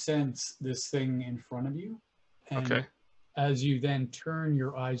definitely sense this thing in front of you. And okay. As you then turn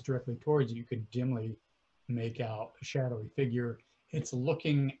your eyes directly towards you can dimly make out a shadowy figure. It's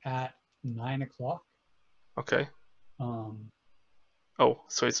looking at 9 o'clock. Okay. Oh,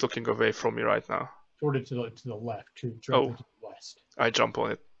 so it's looking away from me right now. Sort of to the left, directly to the west. I jump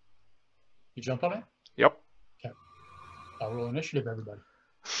on it. You jump on it? Yep. Okay. I'll roll initiative, everybody.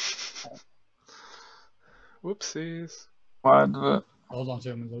 Whoopsies. Hold on a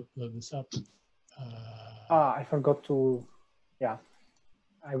second, I'm going to load this up. I forgot to,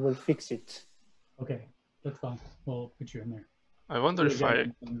 I will fix it. Okay, that's fine. We'll put you in there. I wonder if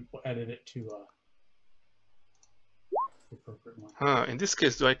we'll edit it to the appropriate one. In this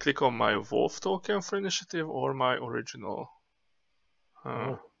case, do I click on my wolf token for initiative or my original?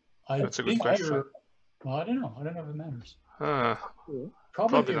 That's a good question. Well, I don't know. I don't know if it matters.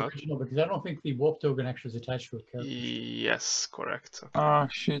 Probably the not. Original, because I don't think the wolf token actually is attached to a character. Yes, correct. Okay.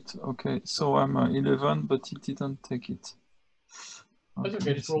 Shit. Okay, so I'm 11, but it didn't take it. That's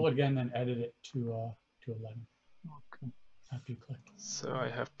okay. Just roll again and edit it to 11 Okay. after you click. So I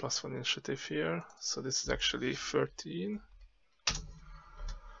have +1 initiative here. So this is actually 13.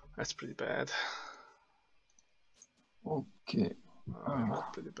 That's pretty bad. Okay.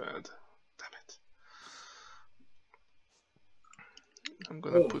 Pretty bad. Damn it. I'm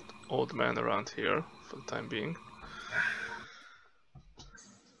gonna put old man around here for the time being.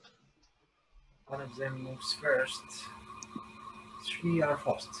 One of them moves first. 3 are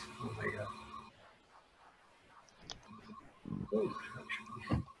fast. Oh my god. Oh,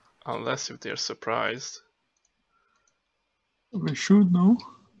 actually. Unless if they're surprised. We should know.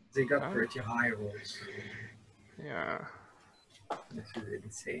 They got pretty high rolls. Yeah. This is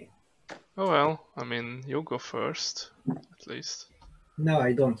insane. Oh well, I mean, you go first, at least. No,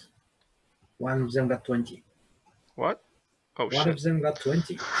 I don't. One of them got 20. What? Oh One shit. of them got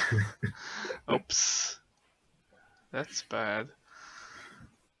 20. Oops. That's bad.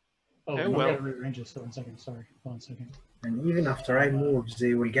 Oh, Yeah, we well. gotta rearrange this. So 1 second. Sorry. 1 second. And even after I move,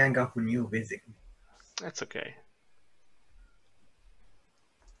 they will gang up on you, basically. That's okay.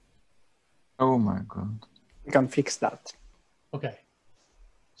 Oh my god. We can fix that. Okay.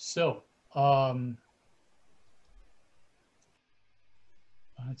 So,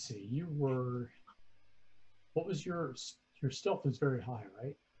 let's see. You were. What was your stealth is very high,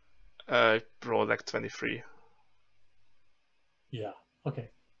 right? I rolled like 23. Yeah. Okay.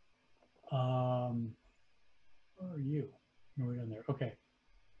 Where are you? You're way down there. Okay.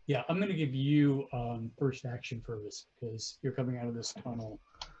 Yeah, I'm gonna give you first action for this because you're coming out of this tunnel,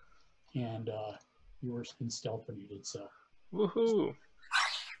 and you were in stealth when you did so. Woohoo!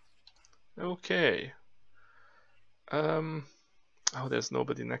 Okay. Oh, there's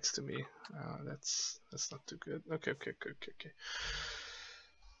nobody next to me. That's not too good. Okay.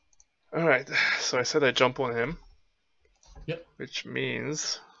 All right. So I said I jump on him. Yep. Which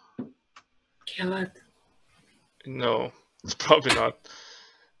means Kill it. no, it's probably not.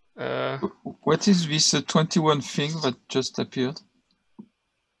 What is this 21 thing that just appeared?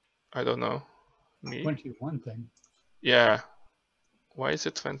 I don't know. Me? 21 thing. Yeah. Why is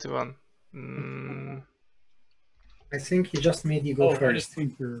it 21? I think he just made you go I just first.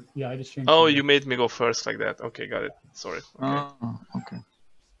 think you're. Yeah, I just changed. Oh, your- you made me go first like that. Okay, got it. Sorry. Okay. Oh, okay.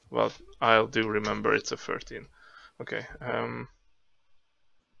 Well, I'll do remember it's a 13. Okay.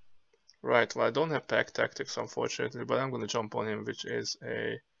 Right. Well, I don't have pack tactics, unfortunately, but I'm going to jump on him, which is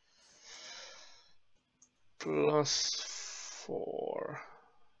a +4.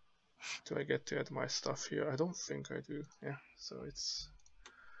 Do I get to add my stuff here? I don't think I do. Yeah. So it's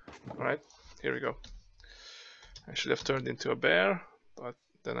all right. Here we go. I should have turned into a bear, but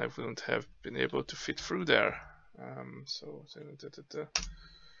then I wouldn't have been able to fit through there.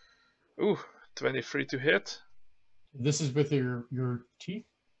 Ooh, 23 to hit. This is with your teeth.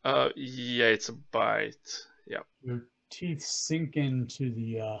 Yeah, it's a bite. Yeah. Your teeth sink into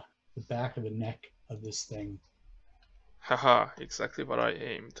the back of the neck of this thing. Haha, exactly what I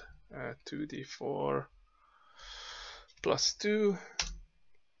aimed. 2d4 +2.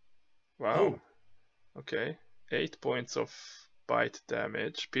 Wow. Oh. Okay. 8 points of bite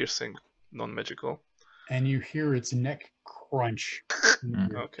damage, piercing, non-magical. And you hear its neck crunch in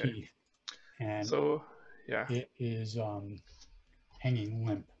your Okay. teeth. And So, yeah, it is hanging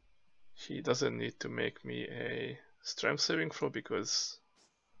limp. he doesn't need to make me a strength saving throw because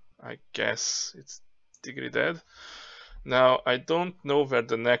I guess it's degree dead. Now, I don't know where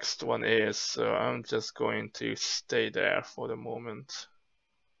the next one is, so I'm just going to stay there for the moment.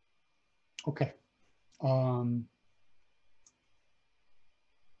 Okay.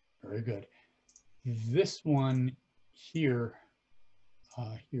 Very good. This one here,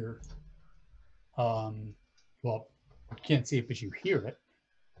 well, you can't see it, but you hear it.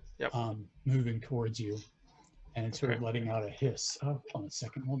 Yep. Moving towards you, and it's sort of Okay. letting out a hiss. Oh, hold on a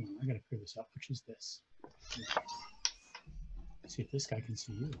second. Hold on. I gotta figure this out. Which is this? See if this guy can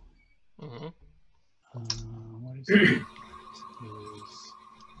see you. Mhm. What is it?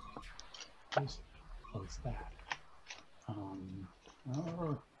 Oh, it's that. Oh,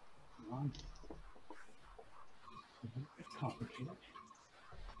 come on. It's complicated.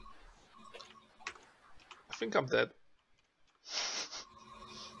 I think I'm dead.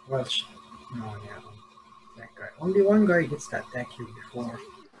 Well, no, yeah. That guy. Only one guy gets to attack you before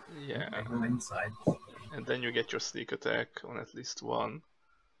Yeah, I go inside. and then you get your sneak attack on at least one.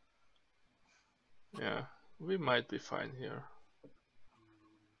 Yeah, we might be fine here.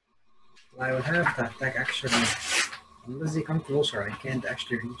 I will have to attack actually. Unless they come closer, I can't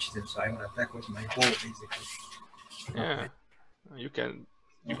actually reach them, so I will attack with my bow basically. Yeah, you can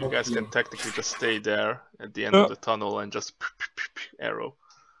You guys can technically just stay there at the end of the tunnel and just arrow.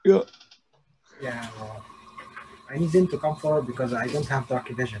 Yeah. Yeah, well, I need them to come forward because I don't have dark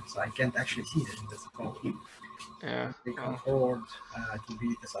vision, so I can't actually see them. That's the problem. Yeah. They come forward to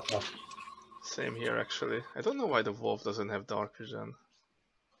be disadvantaged. Same here, actually. I don't know why the wolf doesn't have dark vision.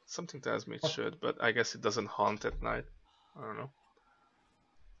 Something tells me it should, but I guess it doesn't hunt at night. I don't know.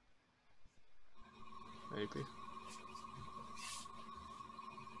 Maybe.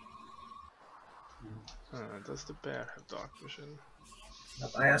 Does the bear have dark vision?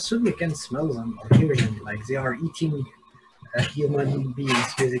 But I assume you can smell them or hear them, like they are eating human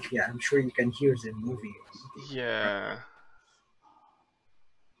beings, basically. I'm sure you can hear them moving. Yeah.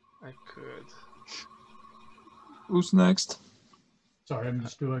 I could. Who's next? Sorry, I'm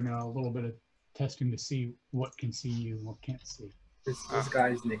just doing a little bit of testing to see what can see you and what can't see. This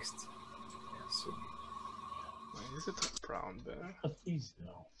guy's next. Yeah, so Wait, is it a brown bear? What these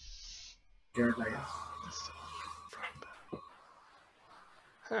though? they're like, That's a brown bear.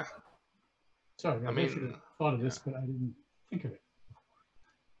 Huh. Sorry, I should have thought of this, but I didn't think of it.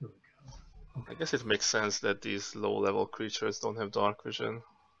 Here we go. I guess it makes sense that these low-level creatures don't have dark vision.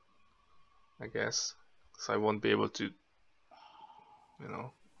 I guess. So I won't be able to, you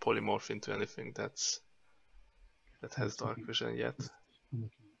know, polymorph into anything that has dark vision yet.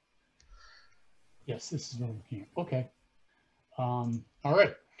 Yes, this is what I'm looking at. Okay. All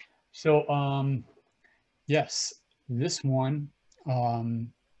right. So, yes, this one.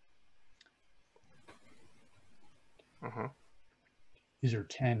 These are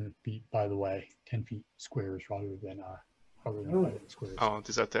 10 feet, by the way, 10 feet squares rather than 5 feet squares. Oh,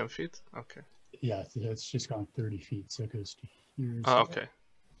 these are 10 feet? Okay. Yeah, it's just gone 30 feet, so it goes to here. Oh, okay.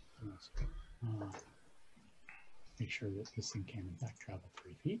 Make sure that this thing can in fact travel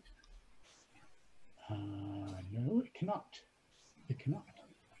 3 feet. No, it cannot. It cannot.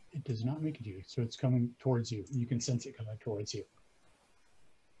 It does not make it to you, so it's coming towards you. You can sense it coming towards you.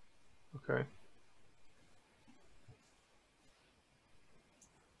 Okay.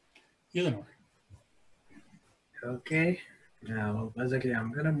 Eleanor. okay. Now, basically,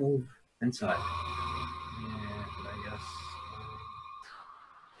 I'm gonna move inside. And I guess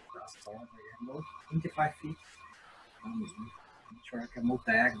that's all I can move. 25 feet. I'm sure I can move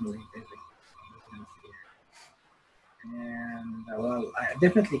diagonally, basically. And well, I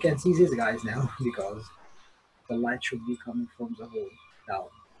definitely can see these guys now because the light should be coming from the hole down.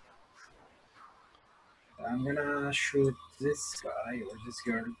 I'm gonna shoot this guy or this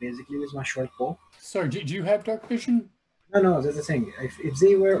girl basically with my short bow. Sorry, do you have dark vision? No, that's the thing. If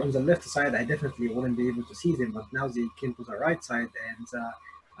they were on the left side, I definitely wouldn't be able to see them. But now they came to the right side, and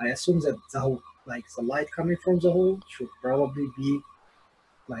I assume that the whole, like the light coming from the hole should probably be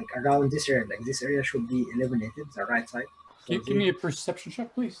like around this area. Like this area should be eliminated, the right side. So Give me a perception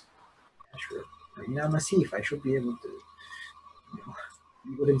check, please. Sure. I mean, I'm a thief. I should be able to,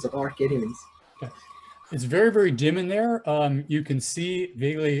 be good in the dark, anyways. Okay. It's very, very dim in there. You can see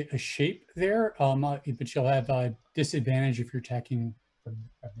vaguely a shape there, but you'll have a disadvantage if you're attacking from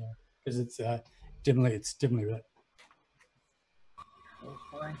there because it's dimly lit. Oh,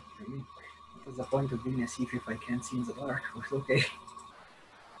 fine. I mean, what's the point of being a thief if I can't see in the dark? But okay.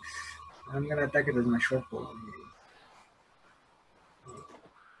 I'm gonna attack it with my short bow.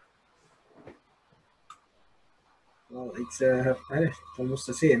 Well, it's almost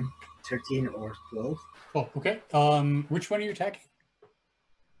the same, 13 or 12. Oh, okay. Which one are you attacking?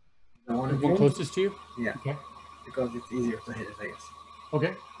 The one The one closest to you? Yeah. Okay. Because it's easier to hit it, I guess.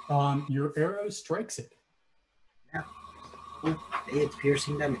 Okay. Your arrow strikes it. Yeah. 8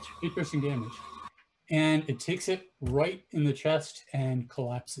 piercing damage. 8 piercing damage. And it takes it right in the chest and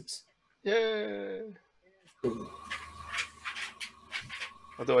collapses. Yay! Cool.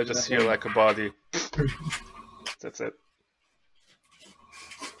 Although I just hear like a body. That's it.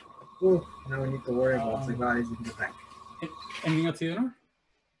 Cool. Now we need to worry about the guys in the back. Anything else, Eleanor?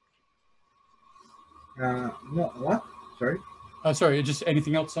 No, what? Sorry? Sorry, just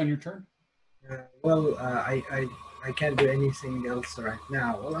anything else on your turn? Well, I can't do anything else right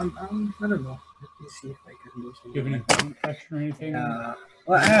now. Well, I don't know. Let me see if I can do something. Do you have any action or anything?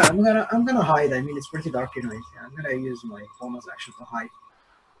 Well, yeah, I'm gonna hide. I mean, it's pretty dark anyway. Yeah, I'm gonna use my bonus action to hide.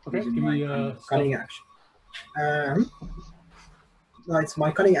 Okay, give me cunning action. No, it's my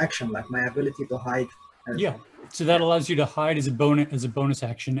cunning action, like my ability to hide. Yeah, so that allows you to hide as a bonus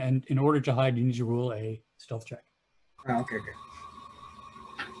action, and in order to hide, you need to roll a stealth check. Okay.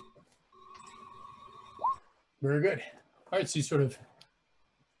 Very good. All right, so you sort of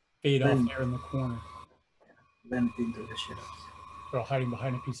fade off there in the corner. Blend into the shadows. Sort of hiding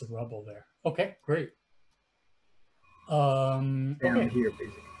behind a piece of rubble there. Okay, great. Down Okay. here,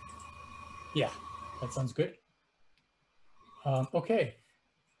 basically. Yeah, that sounds good. Okay,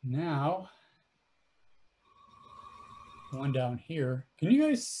 now one down here. Can you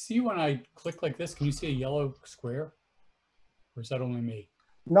guys see when I click like this? Can you see a yellow square? Or is that only me?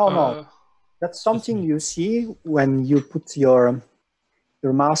 No, no. That's something me. you see when you put your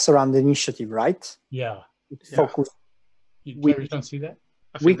mouse around the initiative, right? Yeah. It Yeah. focus. You We- don't see that?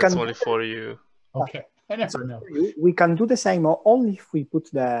 I We think that's can- only for you. Okay. I never know. We can do the same only if we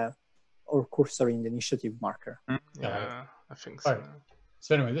put our cursor in the initiative marker. Yeah, I think so. All right.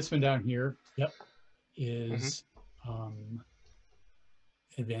 So anyway, this one down here, yep, is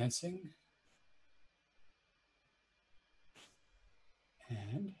advancing.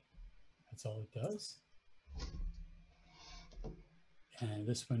 And that's all it does. And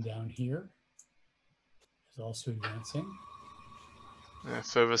this one down here is also advancing. Yeah,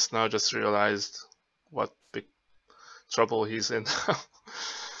 Fervus now just realized what big trouble he's in. This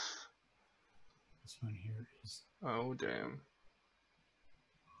one here is Oh damn.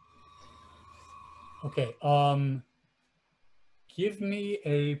 okay. Give me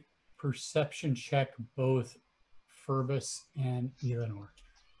a perception check, both Fervus and Eleanor.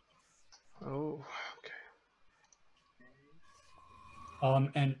 Oh, okay.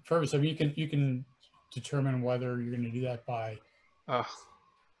 And Fervus, I mean, you can determine whether you're going to do that by. Yeah,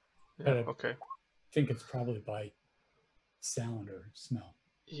 okay. I think it's probably by sound or smell.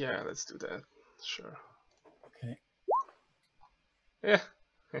 Yeah, let's do that. Sure. Okay. Yeah.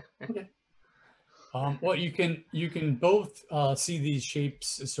 Okay. Well, you can both see these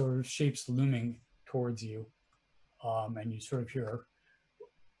shapes, sort of shapes looming towards you, and you sort of hear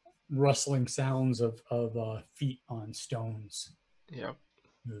rustling sounds of feet on stones. Yep.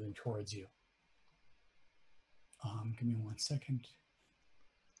 Moving towards you. Give me 1 second.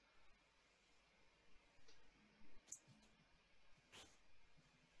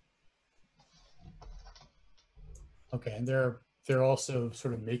 Okay, and they're also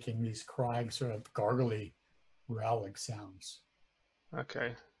sort of making these crying, sort of gargly, growling sounds.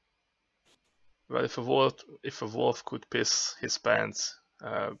 Okay. Well, if a wolf could piss his pants,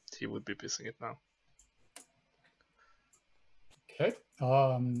 he would be pissing it now. Okay.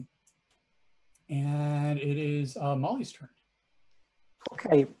 And it is Molly's turn.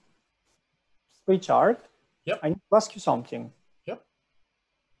 Okay. Richard, Yep. I need to ask you something. Yep.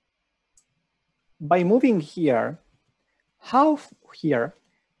 By moving here, how far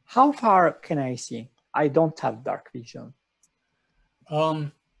can I see? I don't have dark vision.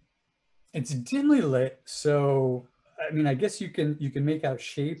 It's dimly lit, so I mean, I guess you can make out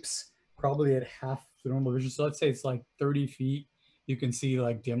shapes probably at half the normal vision. So let's say it's like 30 feet. You can see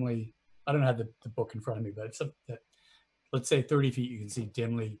like dimly. I don't have the book in front of me, but it's let's say 30 feet. You can see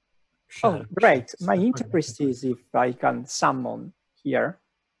dimly. Oh, great! My interest is if I can summon here.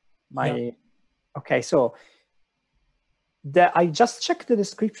 Okay, so I just checked the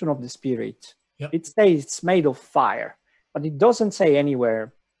description of the spirit. Yep. It says it's made of fire, but it doesn't say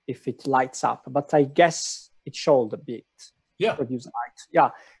anywhere if it lights up. But I guess it showed a bit. Yeah. Produce light. Yeah.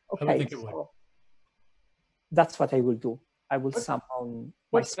 Okay. I would think it would. That's what I will do. I will summon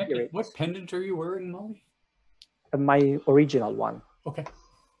my spirit. What pendant are you wearing, Molly? My original one. Okay.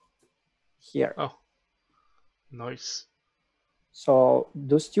 Here. Oh, nice. So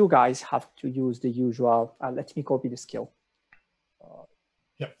those two guys have to use the usual. Let me copy the skill.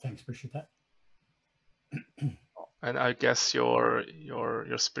 Yep. Thanks. Appreciate that. And I guess your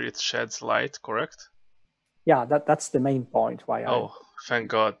spirit sheds light, correct? Yeah, that's the main point. Why? Oh, thank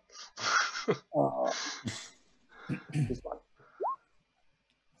God. This one.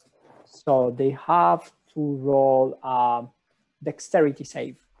 So they have to roll a dexterity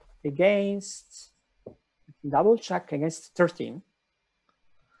save against, double check, against 13.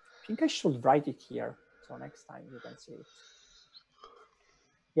 I think I should write it here, so next time you can see it.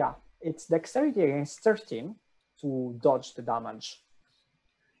 Yeah, it's dexterity against 13 to dodge the damage.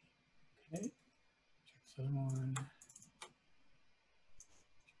 Okay. Check this other one.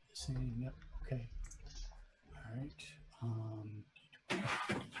 Same. Yep. Okay. All right.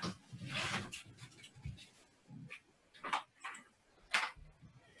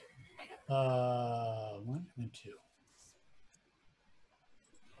 1 and 2.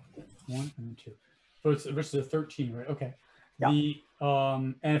 1 and 2. Versus a 13, right? Okay. Yeah.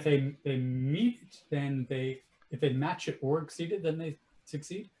 And if they meet, then if they match it or exceed it, then they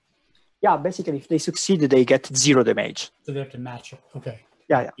succeed. Yeah, basically, if they succeed, they get 0 damage. So they have to match it. Okay.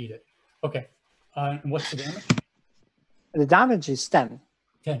 Yeah. Eat it. Okay. And what's the damage? The damage is 10.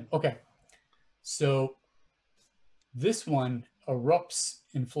 10. Okay. So this one erupts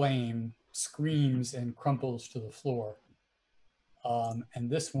in flame, screams, and crumples to the floor. and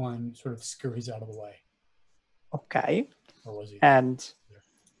this one sort of scurries out of the way. Okay. Or was he? And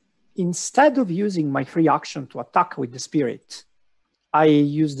instead of using my free action to attack with the spirit, I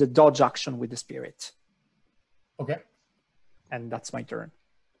use the dodge action with the spirit. Okay. And that's my turn.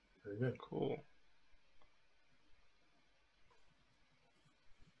 Very good. Cool.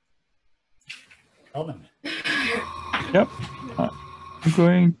 Elvin. Yep. I'm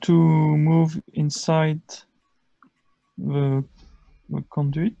going to move inside the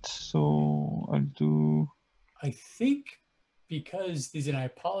conduit. So I'll do. I think because these, and I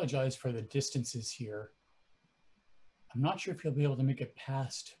apologize for the distances here, I'm not sure if you'll be able to make it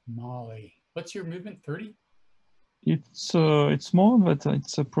past Molly. What's your movement? 30? It's more, but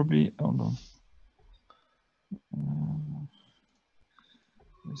it's probably. Hold on.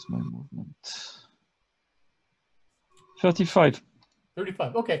 Where's my movement? 35.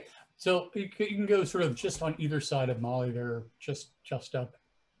 35. Okay. So you can go sort of just on either side of Molly there, just up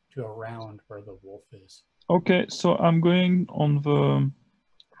to around where the wolf is. Okay, so I'm going on the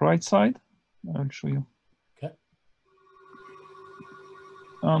right side. I'll show you. Okay.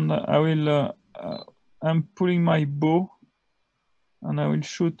 And I will. I'm pulling my bow, and I will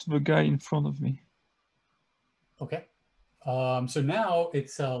shoot the guy in front of me. Okay. So now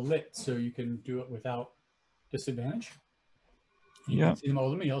it's lit, so you can do it without disadvantage. You Yeah. can see them all.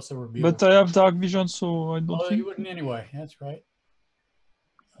 Let me also reveal. But I have dark vision, so I don't Oh, think. you wouldn't anyway. That's right.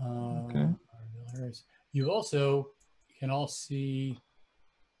 Okay. You also can all see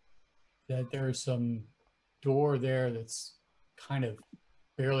that there's some door there that's kind of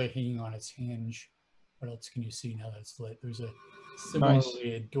barely hanging on its hinge. What else can you see now that's lit? There's a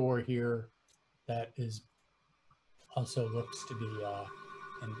similarly a door here that is also looks to be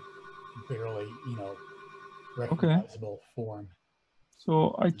in barely, recognizable form.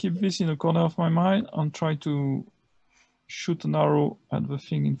 So I keep this in the corner of my mind and try to shoot an arrow at the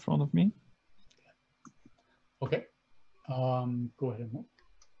thing in front of me. Okay. Go ahead and roll.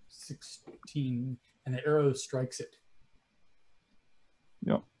 16, and the arrow strikes it.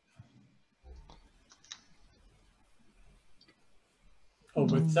 Yeah. Oh,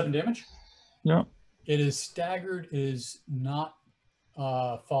 with 7 damage? Yeah. It is staggered, is not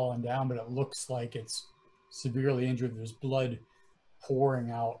fallen down, but it looks like it's severely injured. There's blood pouring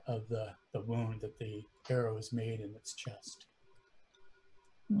out of the wound that the arrow has made in its chest.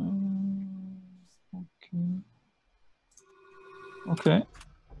 Okay. Okay.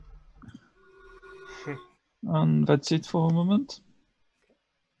 And that's it for a moment.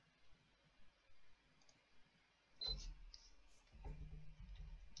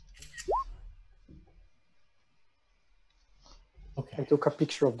 Okay. I took a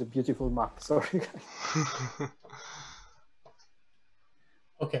picture of the beautiful map. Sorry.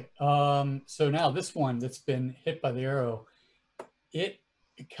 Okay. So now this one that's been hit by the arrow, it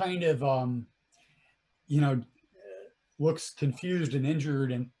kind of, looks confused and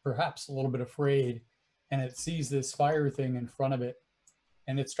injured and perhaps a little bit afraid, and it sees this fire thing in front of it,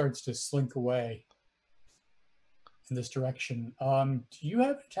 and it starts to slink away in this direction. Do you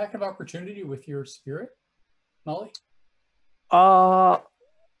have an attack of opportunity with your spirit, Molly?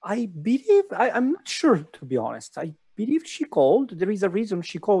 I believe, I'm not sure, to be honest. I believe she called. There is a reason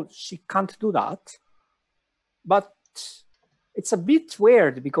she called. She can't do that. But it's a bit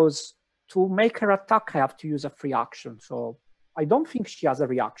weird because to make her attack, I have to use a free action. So I don't think she has a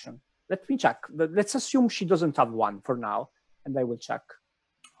reaction. Let me check. Let's assume she doesn't have one for now, and I will check.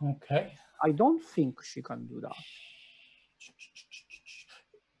 Okay. I don't think she can do that.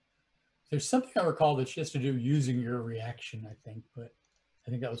 There's something I recall that she has to do using your reaction, I think, but I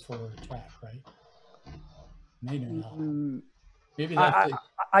think that was for her attack, right? Maybe not. Maybe that's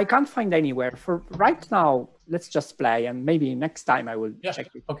I can't find anywhere. For right now, let's just play, and maybe next time I will check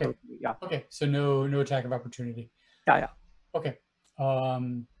it. Okay. Yeah. Okay. So no attack of opportunity. Yeah. Okay.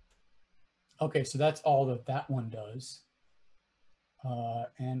 Okay. So that's all that one does.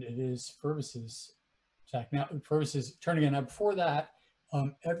 And it is Fervis's attack. Now Fervis's turn again. Now before that,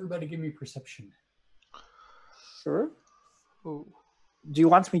 everybody give me perception. Sure. Ooh. Do you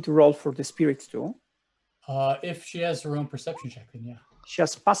want me to roll for the spirits too? If she has her own perception check, then yeah. She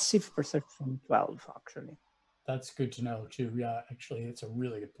has passive perception 12, actually. That's good to know too. Yeah, actually, it's a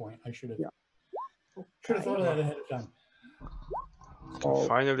really good point. I should have Okay. thought of that ahead of time. Can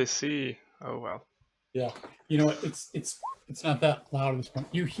finally see. Oh well. Yeah, you know what? It's not that loud at this point.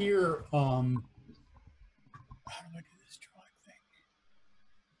 You hear how do I do this drawing thing?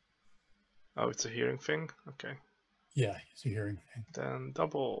 Oh, it's a hearing thing. Okay. Yeah, it's a hearing thing. Then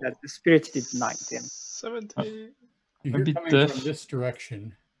double. Yeah, the spirit did 19. 70. You hear bit coming deaf. from this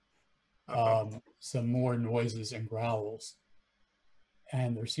direction some more noises and growls.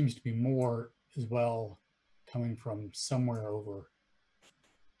 and there seems to be more as well coming from somewhere over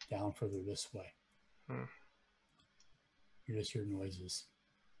down further this way. You just hear noises.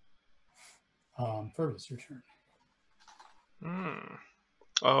 Fergus, your turn.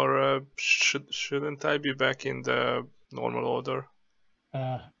 Or shouldn't I be back in the normal order?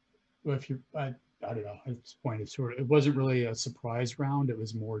 Well, if you, I don't know. At this point, it wasn't really a surprise round. It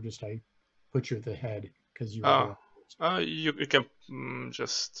was more just I put you at the head because you were going. You can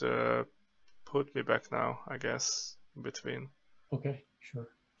just put me back now, I guess, in between. Okay, sure.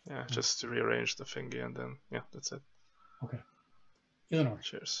 Yeah, just to rearrange the thingy and then, yeah, that's it. Okay. Eleanor.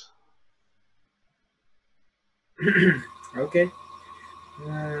 Cheers. Okay.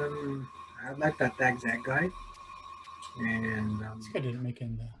 I'd like to attack that guy. And This guy didn't make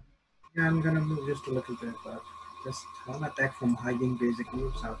in the... yeah, I'm gonna move just a little bit, but just one attack from hiding basically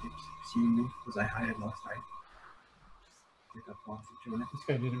without it seeing me, because I hid it last time. Get advantage on it. This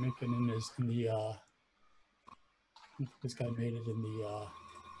guy didn't make it in the this guy made it in the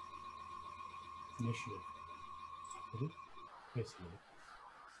initiative. Did he? Yes, he did.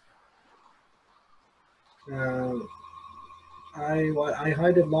 I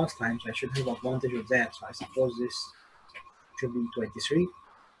hid it last time, so I should have advantage of that. So I suppose this should be 23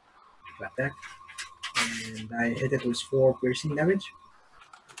 to attack. And I hit it with 4 piercing damage.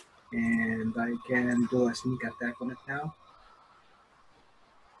 And I can do a sneak attack on it now.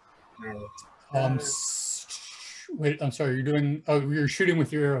 Wait, I'm sorry. You're doing... Oh, you're shooting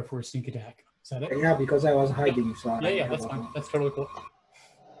with your arrow for a sneak attack. Is that it? Yeah, because I was hiding. So Yeah, that's fine. That's totally cool.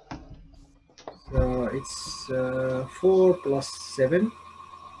 So it's 4 plus 7,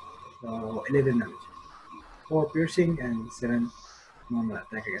 so 11 damage. 4 piercing and 7 normal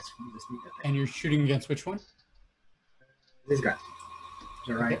attack, I guess, from the sneak attack. And you're shooting against which one? This guy.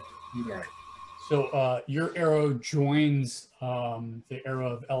 You're right. Okay. You're right. So your arrow joins the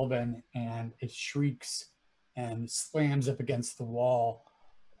arrow of Elben, and it shrieks and slams up against the wall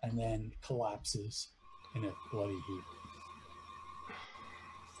and then collapses in a bloody heap.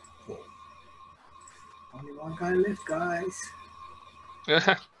 Cool. Only one guy left, guys.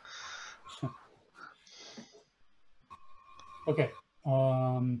 Okay.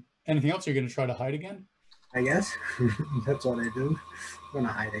 Anything else? You're going to try to hide again? I guess. That's what I do. I'm going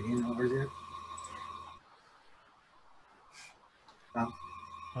to hide again over there.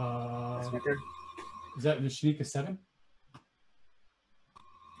 That's my turn. Is that the Shanika 7?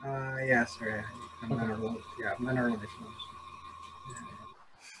 Yeah, sorry. I'm gonna roll. Yeah, I'm gonna roll this one.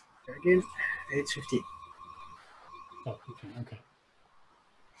 Again, it's 15. Oh, 15. Okay.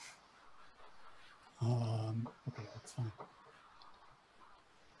 Okay, that's fine.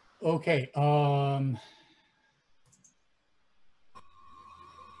 Okay.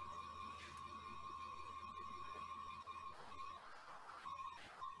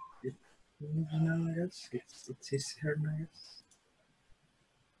 No, I guess it's his turn, I guess.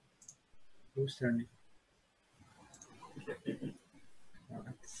 Whose turn? Oh,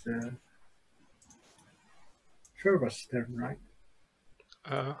 it's Sherba's turn, right?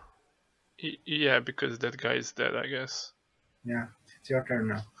 Yeah, because that guy is dead, I guess. Yeah, it's your turn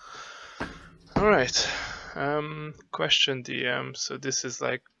now. Alright. Question DM. So this is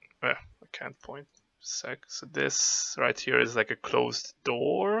like, well, I can't point. Sec. So this right here is like a closed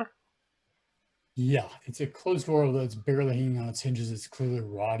door. Yeah, it's a closed door, although it's barely hanging on its hinges. It's clearly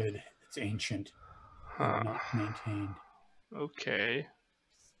rotted. It's ancient. Not maintained. Okay.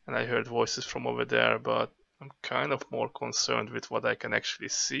 And I heard voices from over there, but I'm kind of more concerned with what I can actually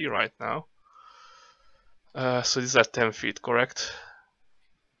see right now. So these are 10 feet, correct?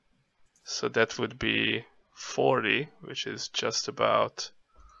 So that would be 40, which is just about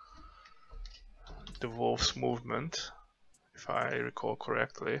the wolf's movement, if I recall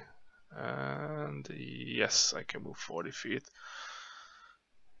correctly. And yes, I can move 40 feet.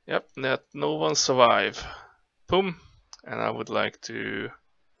 Yep, let no one survive. Boom. And I would like to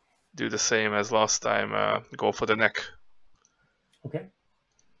do the same as last time, go for the neck. Okay.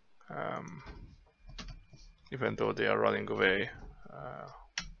 Even though they are running away,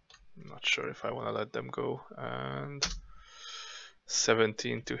 I'm not sure if I want to let them go. And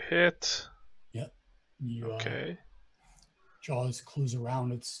 17 to hit. Yep. Okay. Jaws close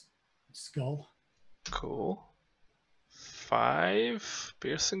around its skull. Cool. 5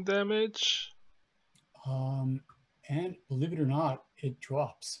 piercing damage. And believe it or not, it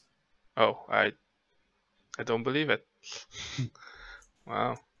drops. Oh, I don't believe it.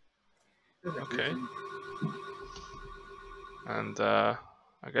 Wow. Okay. And I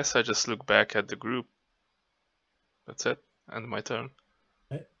guess I just look back at the group. That's it. And my turn.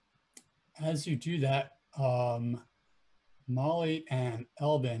 As you do that, Molly and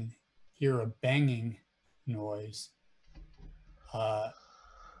Elvin hear a banging noise.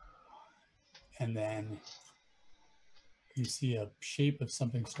 And then you see a shape of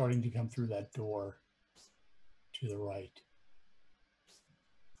something starting to come through that door to the right.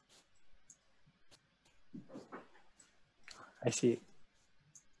 I see.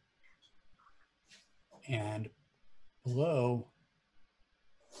 And below,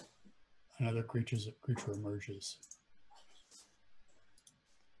 another creature emerges.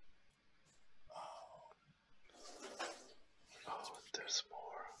 Oh, there's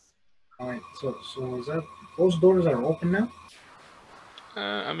more. All right. So is that those doors are open now?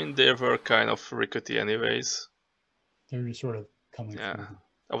 I mean, they were kind of rickety anyways. They're just sort of coming Yeah. through.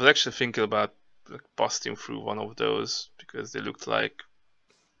 I was actually thinking about like, busting through one of those because they looked like,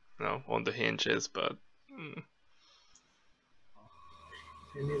 on the hinges, but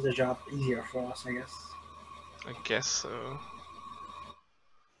It makes the job easier for us, I guess. I guess so.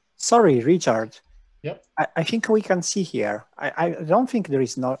 Sorry, Richard. Yep. I think we can see here. I don't think there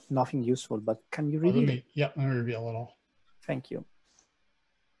is nothing useful, but can you reveal? Let me reveal it all. Thank you.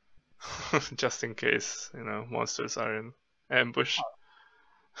 Just in case, monsters are in ambush.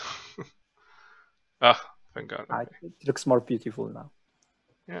 Thank God. Okay. It looks more beautiful now.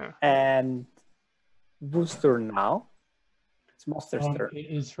 Yeah. And whose turn now? It's Monster's turn. It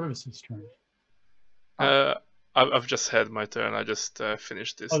is Fergus's turn. I've just had my turn. I just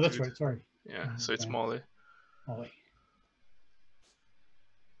finished this. Oh, that's dude. right. Sorry. Yeah, so it's Molly. Molly.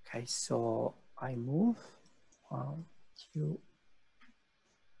 Okay, so I move 1, 2,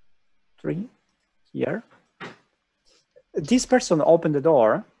 3 here. This person opened the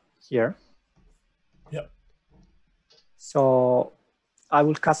door here. Yep. So I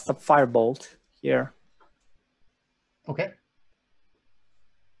will cast a firebolt here. Okay.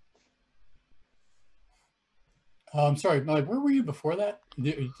 I'm sorry, Molly, where were you before that?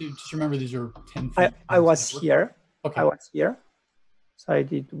 Just remember these are 10 feet. I was here. Okay. I was here. So I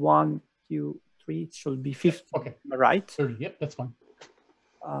did 1, 2, 3. It should be 50. Okay. Right. 30. Yep, that's fine.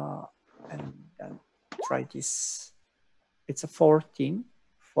 And then try this. It's a 14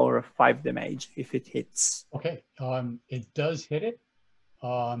 for 5 damage if it hits. Okay. It does hit it.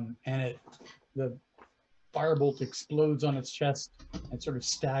 And the firebolt explodes on its chest and sort of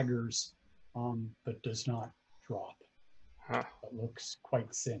staggers, but does not drop. Huh. It looks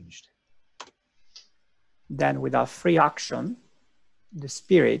quite singed. Then with a free action, the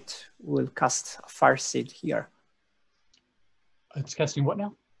spirit will cast a fire seed here. It's casting what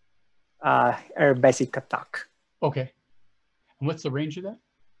now? Air basic attack. Okay. And what's the range of that?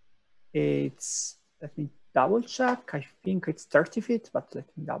 It's, let me double check. I think it's 30 feet, but let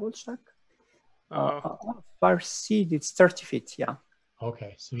me double check. Fire seed, it's 30 feet, yeah.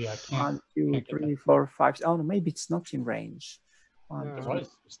 Okay, so yeah, I can't. 1, 2, 3, 4, 5. Oh no, maybe it's not in range.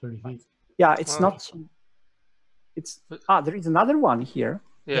 It's 30 feet. Yeah, it's not. It's there is another one here.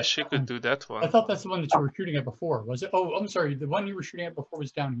 Yeah, she could do that one. I thought that's the one that you were shooting at before. Was it? Oh, I'm sorry. The one you were shooting at before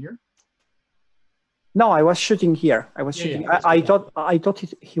was down here. No, I was shooting here. I was shooting. Yeah, I thought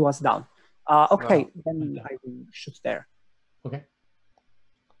he was down. Okay, then I will shoot there. Okay.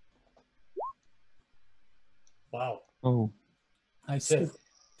 Wow. Oh. I said.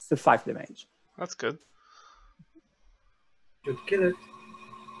 Still 5 damage. That's good. Should kill it.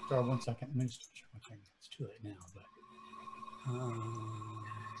 Sorry, 1 second. Let me just check one thing. It's too late now, but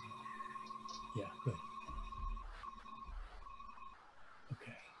yeah, good.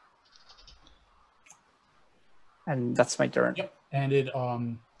 Okay. And that's my turn. Yep. And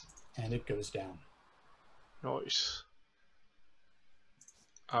it goes down. Nice.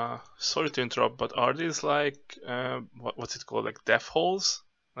 Sorry to interrupt, but are these like what's it called, like death holes,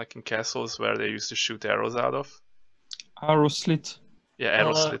 like in castles where they used to shoot arrows out of? Arrow slit. Yeah,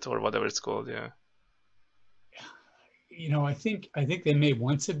 arrow slit or whatever it's called. Yeah. I think they may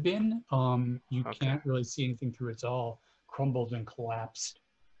once have been. You Okay. can't really see anything through. It's all crumbled and collapsed.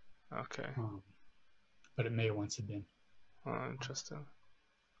 Okay. But it may once have been. Oh, interesting.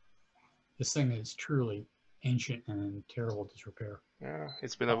 This thing is truly ancient and in terrible disrepair. Yeah,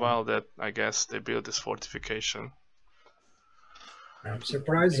 it's been a while that I guess they built this fortification. I'm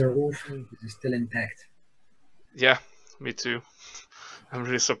surprised the roof is still intact. Yeah, me too. I'm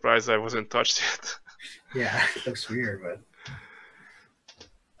really surprised I wasn't touched yet. Yeah, it looks weird, but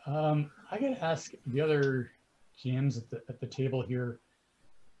I gotta ask the other GMs at the table here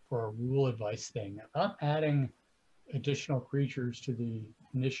for a rule advice thing. About adding additional creatures to the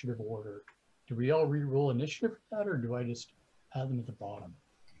initiative order. Do we all re-roll initiative for that, or do I just add them at the bottom?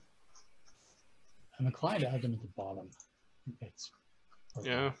 I'm inclined to add them at the bottom.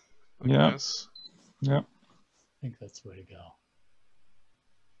 Yeah. Yeah. Yes. Yeah. think that's the way to go.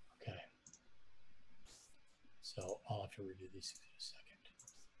 Okay. So I'll have to redo these in a second.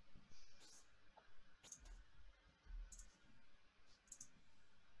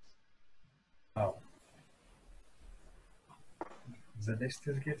 Oh. The list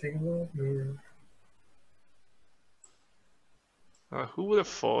is getting longer. Who would have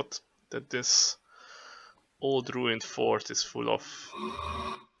thought that this old ruined fort is full of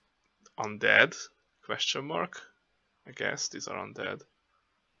undead? Question mark. I guess these are undead.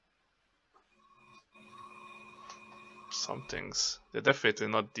 Some things. They're definitely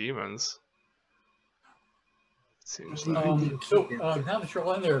not demons. It seems like. So now that you're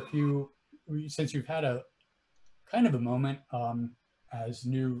on there, if since you've had a kind of a moment as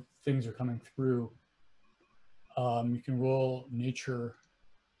new things are coming through, you can roll nature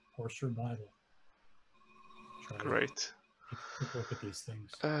or survival. Great. Take a look at these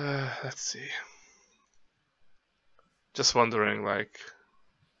things. Let's see. Just wondering, like,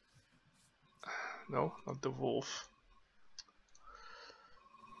 no, not the wolf.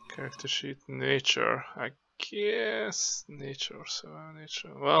 Character sheet, nature. I guess nature or so.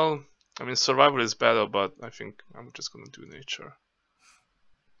 Nature. Well, I mean, survival is better, but I think I'm just gonna do nature.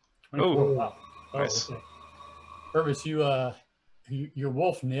 24. Oh, Wow. nice. Okay. Purvis, your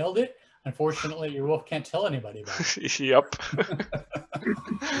wolf nailed it. Unfortunately, your wolf can't tell anybody about it. Yep.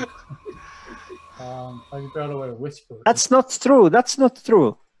 I can throw away a whisper. That's not true. That's not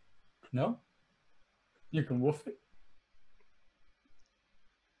true. No? You can wolf it?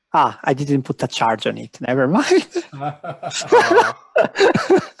 Ah, I didn't put a charge on it. Never mind. How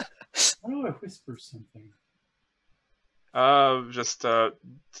do I whisper something? Just I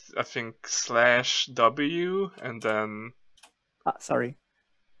think /W and then Sorry.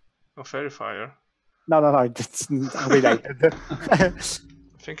 oh, verifier. No, that's unrelated.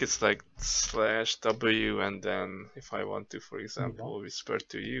 I think it's like /W and then if I want to, for example, whisper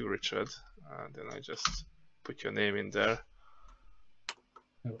to you, Richard, then I just put your name in there.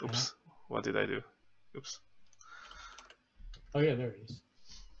 Oops, what did I do? Oops. Oh yeah, there it is.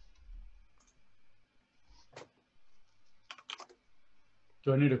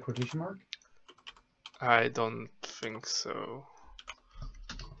 Do I need a quotation mark? I don't think so.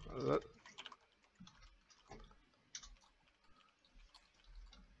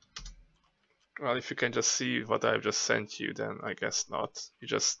 Well, if you can just see what I've just sent you, then I guess not. You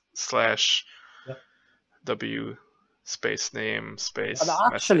just /W space name space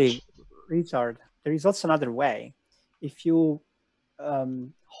But actually, message. Richard, there is also another way. If you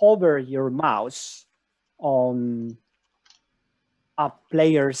hover your mouse on a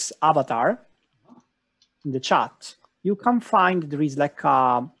player's avatar in the chat, you can find there is like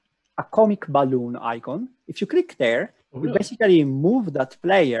a comic balloon icon. If you click there, you basically move that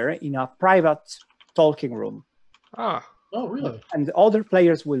player in a private talking room. Ah. Oh, really? And other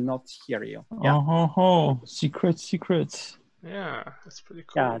players will not hear you. Yeah. Secrets. Yeah, that's pretty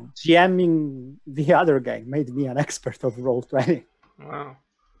cool. Yeah, GMing the other game made me an expert of Roll20. Wow.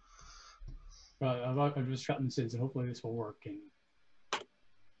 I've just gotten this in, so hopefully this will work. And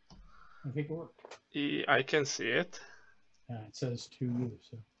I think it worked. I can see it. Yeah, it says to you.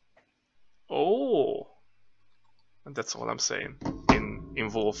 So. Oh, and that's all I'm saying. In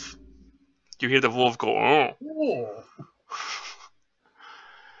wolf, you hear the wolf go.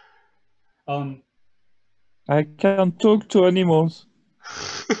 Oh. I can talk to animals.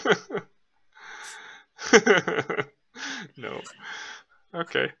 No.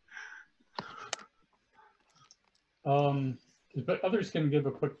 Okay. But others can give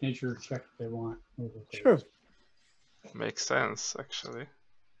a quick nature check if they want. Sure. Makes sense, actually.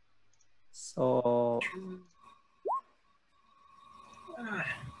 So.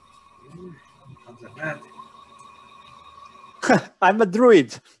 I'm a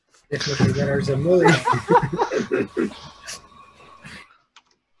druid. Definitely there's a movie.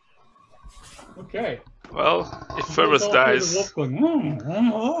 Okay. Well, if Fergus dies. The wolf going,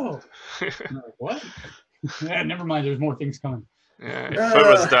 oh. Like, what? Yeah, never mind. There's more things coming. Yeah, if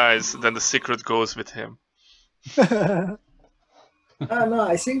Fergus dies, then the secret goes with him. No,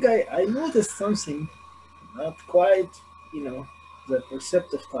 I think I noticed something. Not quite, the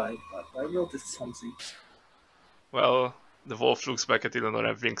perceptive type, but I noticed something. Well, the wolf looks back at Eleanor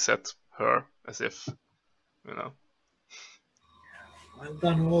and winks at her as if, Well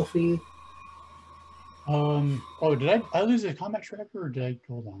done, Wolfie. Oh, did I lose the combat tracker or did I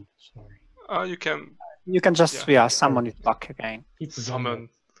hold on? Sorry. You can. You can just summon it back again. Summon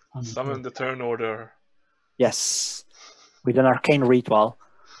the turn order. Yes, with an arcane ritual.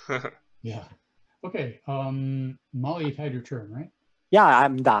 Yeah. Okay. Molly, you've had your turn, right? Yeah,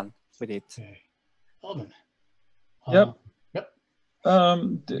 I'm done with it. Okay. Alden. Yep. Yep.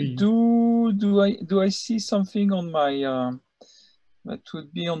 Do I see something on my that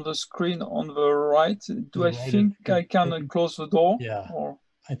would be on the screen on the right? Do I think I can close the door? Yeah. Or?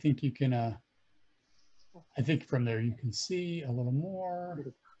 I think you can. I think from there you can see a little more.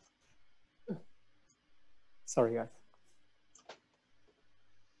 Sorry, guys.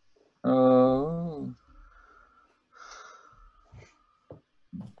 Oh.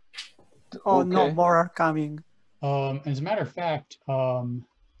 Oh Okay. no, more are coming. As a matter of fact, Eleanor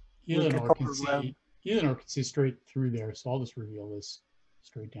can see straight through there, so I'll just reveal this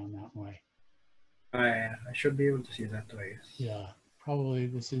straight down that way. I should be able to see that way. Yeah, probably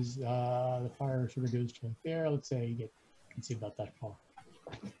this is the fire sort of goes to like there. Let's say you can see about that far.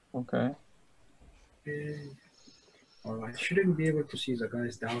 Okay. Well, I shouldn't be able to see the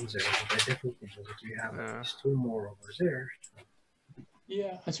guys down there, but I definitely know that we have at least two more over there.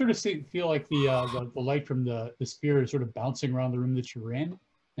 Yeah, I sort of feel like the light from the spear is sort of bouncing around the room that you're in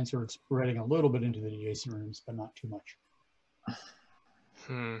and sort of spreading a little bit into the adjacent rooms, but not too much.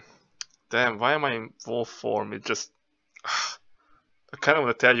 Damn, why am I in wolf form? It just... I kind of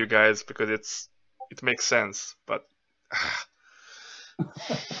want to tell you guys because it makes sense, but...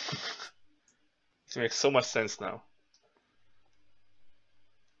 It makes so much sense now.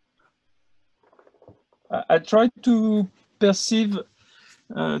 I tried to perceive,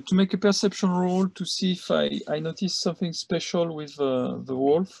 to make a perception roll to see if I notice something special with the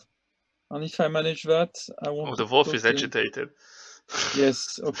wolf. And if I manage that, I won't... Oh, the wolf is agitated.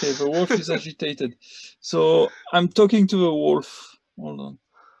 Yes, okay, the wolf is agitated. So I'm talking to the wolf. Hold on.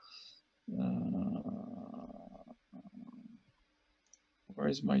 Where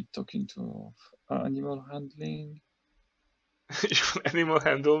is my talking to wolf? Animal handling. You can animal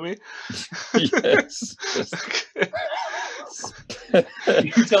handle me? Yes. Okay.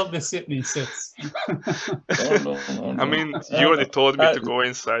 You tell him to sit and he sits. No. I mean, you already told me to go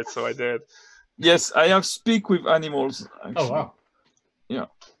inside, so I did. Yes, I have speak with animals, actually. Oh, wow. Yeah.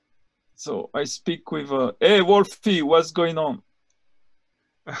 So I speak with, hey, Wolfie, what's going on?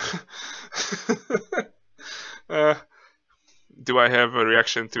 Do I have a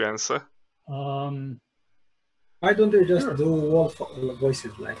reaction to answer? Why don't they just do wolf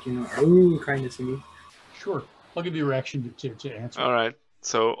voices, like, ooh, kind of thingy? Sure. I'll give you a reaction to answer. All right.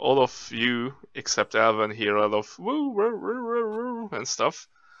 So all of you, except Alvin, hear a lot of woo, woo, woo, woo, woo, and stuff.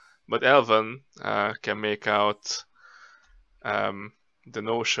 But Alvin can make out the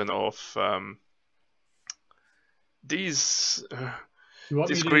notion of these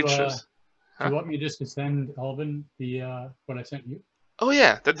creatures. Do you want me just to send Alvin what I sent you? Oh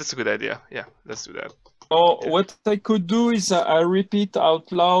yeah, that's a good idea. Yeah, let's do that. Oh, yeah. What I could do is I repeat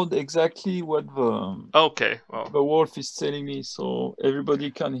out loud exactly what the wolf is telling me, so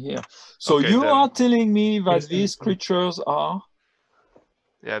everybody can hear. So okay, you are telling me that these creatures are?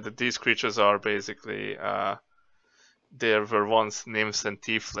 Yeah, that these creatures are basically there were once nymphs and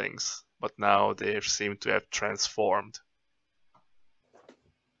tieflings, but now they seem to have transformed.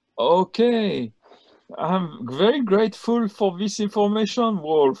 Okay, I'm very grateful for this information,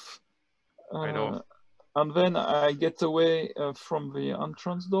 Wolf. I know. And then I get away from the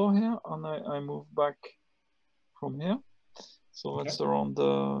entrance door here, and I move back from here. So that's around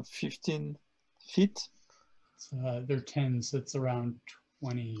 15 feet. They're 10, so it's around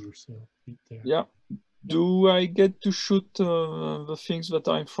 20 or so feet there. Yeah. Do I get to shoot the things that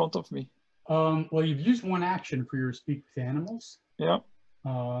are in front of me? Well, you've used one action for your speak with animals. Yeah.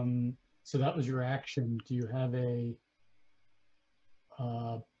 So that was your action. Do you have a...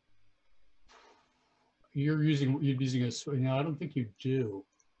 you're using a... No, I don't think you do.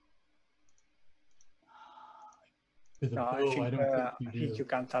 With a bow, I don't think you do. You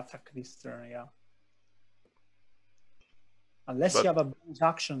can't attack this turn, yeah. Unless you have a bonus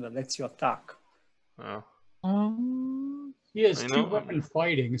action that lets you attack. He has two-weapon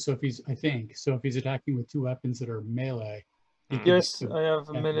fighting, so if he's, if he's attacking with two weapons that are melee. Yes, I have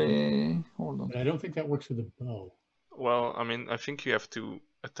melee. Hold on. But I don't think that works with a bow. Well, I mean, I think you have to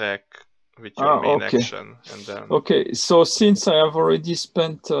attack with your main action, and then. Okay, so since I have already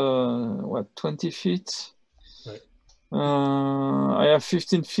spent 20 feet. Right. I have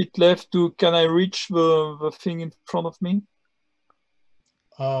 15 feet left. Can I reach the thing in front of me?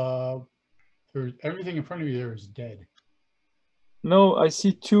 Everything in front of you there is dead. No, I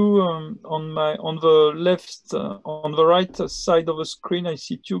see two on the left, on the right side of the screen. I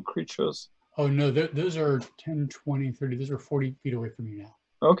see two creatures. Oh no, those are 10, 20, 30. Those are 40 feet away from you now.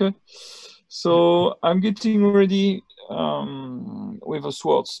 Okay, so I'm getting ready with the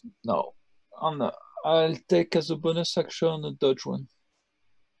swords now, and I'll take as a bonus action a dodge one.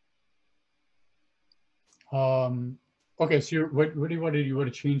 Okay, so what do you want to do? You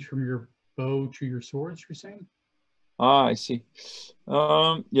want to change from your bow to your swords, you're saying? Ah, I see. Yeah,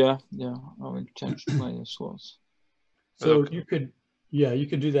 I will change to my swords. So Okay. you could, yeah, you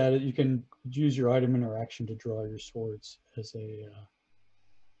could do that. You can use your item interaction to draw your swords as an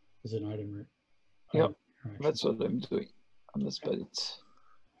item. Yep, interaction. that's what I'm doing. And that's about it.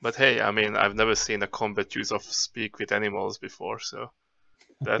 But hey, I mean, I've never seen a combat use of speak with animals before, so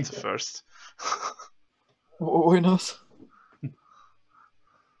that's a first. Why not?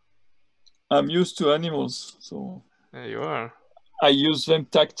 I'm used to animals, so There you are. I use them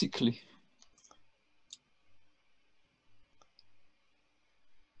tactically.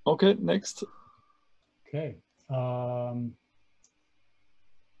 Okay, next. Okay. Eleanor.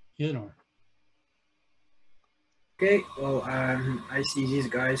 Okay, well, I see these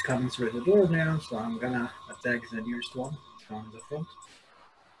guys coming through the door now, so I'm gonna attack the nearest one on the front.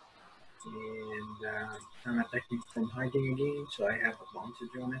 And I'm attacking from hiding again, so I have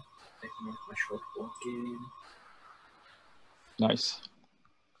advantage on it. Attacking with my short bow again. Nice.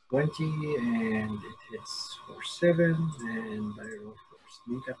 20, and it hits for 7, and I roll for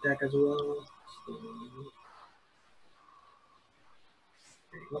sneak attack as well. So,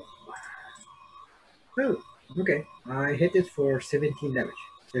 there you go. Oh, okay. I hit it for 17 damage.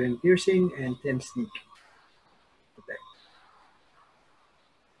 7 piercing and 10 sneak attack.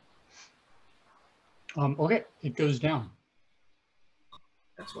 Okay, it goes down.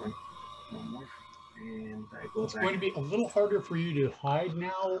 That's one. One more. And I go It's back. going to be a little harder for you to hide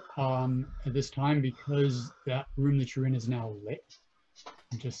now at this time because that room that you're in is now lit.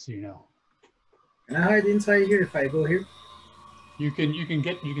 Just so you know. Can I hide inside here if I go here? You can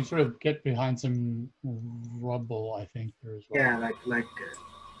sort of get behind some rubble, I think, there as well. Yeah, like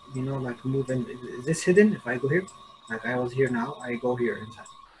moving. Is this hidden if I go here? Like I was here now, I go here inside.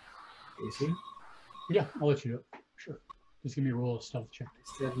 You see? Yeah, I'll let you do it. Sure. Just give me a roll of stealth check. I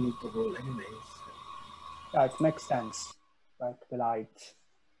still need to roll anyways. Yeah, it makes sense. Like the light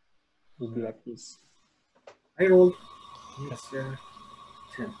will be like this. I rolled. It's 10.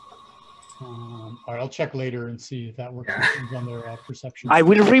 All right, I'll check later and see if that works Yeah. on their perception. I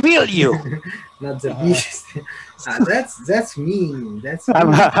will reveal you. Not the beast. That's mean. That's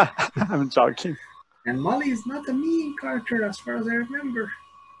mean. I'm joking. And Molly is not a mean character as far as I remember.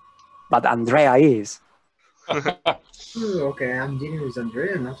 But Andrea is. Ooh, okay, I'm dealing with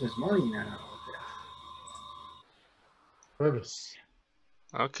Andrea, not with Molly now. Purvis.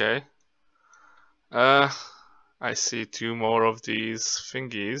 Okay. I see 2 more of these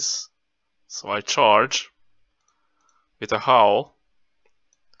thingies. So I charge with a howl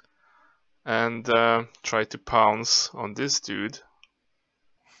and try to pounce on this dude.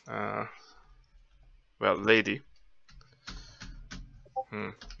 Well, lady.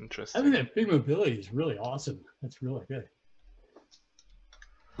 I Interesting. think that big mobility is really awesome. That's really good.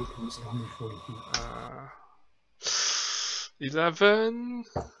 140 feet. 11.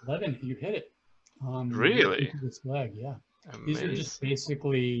 11, you hit it. Really? Into this leg, yeah. Amazing. These are just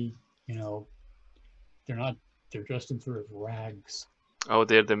basically, they're dressed in sort of rags. Oh,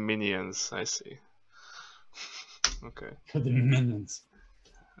 they're the minions. I see. Okay. For the minions.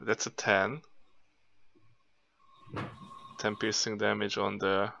 That's a 10. 10 piercing damage on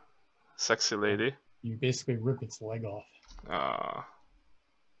the sexy lady. You basically rip its leg off.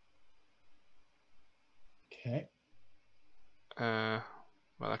 Okay.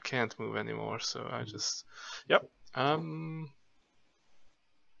 Well, I can't move anymore, so I just. Yep. I'm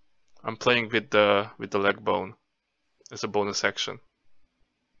playing with the leg bone as a bonus action.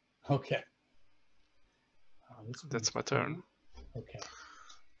 Okay. That's my turn. Okay.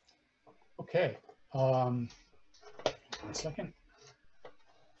 Okay. 1 second.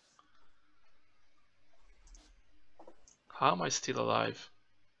 How am I still alive?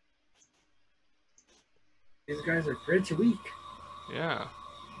 These guys are pretty weak. Yeah,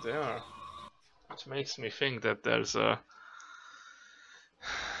 they are. Which makes me think that there's a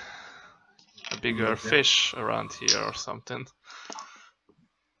bigger fish around here or something.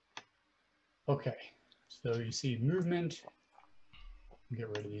 Okay. So you see movement. Get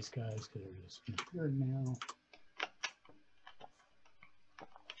rid of these guys because they're just interfered now.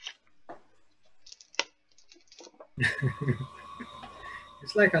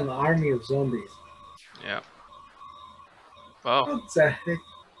 It's like an army of zombies. Yeah. Wow. What the heck?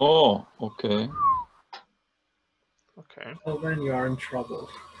 Oh, okay. Okay. Oh, then you are in trouble.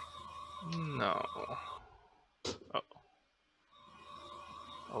 No. Oh.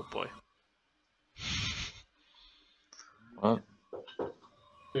 Oh boy. Well,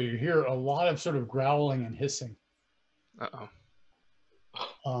 So you hear a lot of sort of growling and hissing. Uh-oh.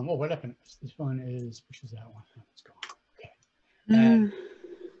 Oh, what happened? This one is, which is that one? Oh, it's gone. Okay. And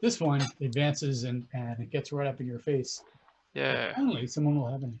this one advances and it gets right up in your face. Yeah. Finally, someone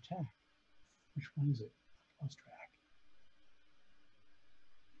will have an attack. Which one is it? Lost track.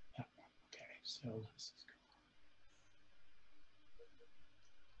 That one. Okay, so this is gone.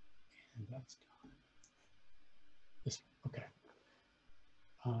 And that's done. This one. Okay.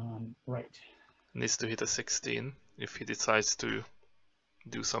 Right. Needs to hit a 16 if he decides to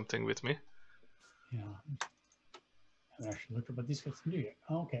do something with me. Yeah. I haven't actually looked at what these guys can do yet.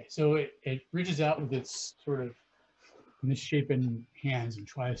 Okay, so it reaches out with its sort of misshapen hands and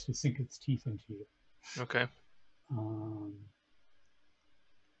tries to sink its teeth into you. Okay. Let's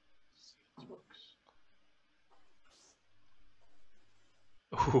see how this works.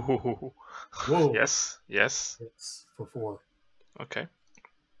 Ooh. Whoa. Yes, yes. It's for 4. Okay.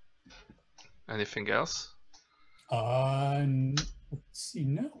 Anything else? Let's see.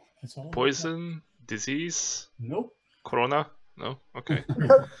 No, that's all. Poison, disease, Nope. corona? No? Okay.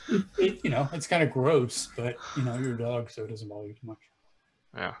 It's kind of gross, but you're a dog, so it doesn't bother you too much.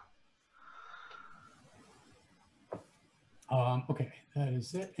 Yeah. Okay, that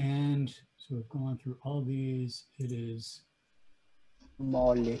is it. And so we've gone through all these. It is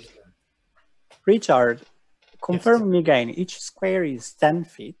Molly. Richard, confirm me again. Each square is 10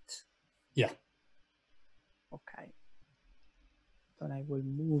 feet. Yeah. Okay. Then I will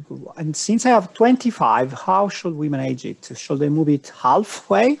move. And since I have 25, how should we manage it? Should I move it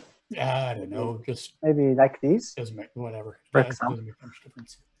halfway? I don't know. Just Maybe like this? doesn't make whatever. For Yeah, it example. doesn't make much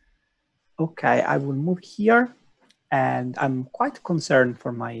difference. Okay, I will move here. And I'm quite concerned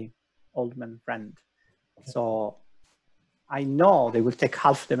for my old man friend. So I know they will take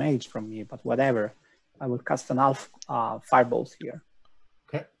half damage from me, but whatever. I will cast an half fireballs here.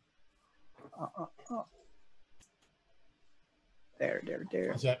 Okay. There.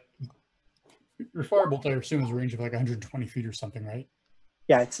 Is that your firebolt? I assume is a range of like 120 feet or something, right?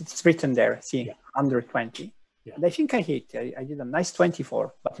 Yeah, it's written there. See, Yeah. 120. Yeah. And I think I hit. I did a nice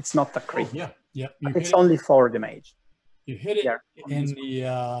 24, but it's not a crit. Oh, yeah. You But hit it's it. only 4 damage. You hit it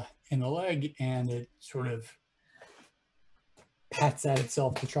Yeah. in the leg, and it sort of pats at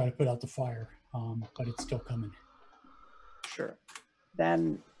itself to try to put out the fire, but it's still coming. Sure.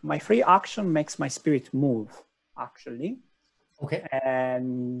 Then my free action makes my spirit move, actually. Okay.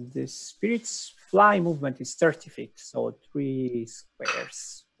 And the spirit's fly movement is 30 feet, so 3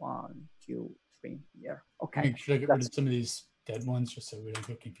 squares. 1, 2, 3 here. Okay. Should I get rid of some of these dead ones just so we don't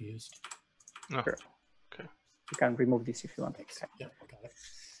get confused? No. Sure. Okay. You can remove this if you want. Okay. Yeah, got it.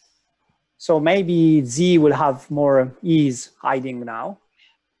 So maybe Z will have more ease hiding now,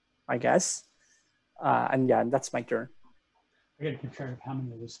 I guess. And yeah, that's my turn. I got to keep track of how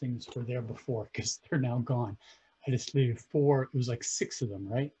many of those things were there before because they're now gone. I just needed 4. It was like 6 of them,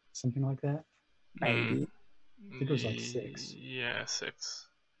 right? Something like that. Maybe. I think it was like 6. Yeah, 6.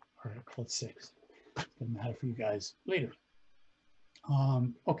 All right, call it 6. Doesn't matter for you guys later.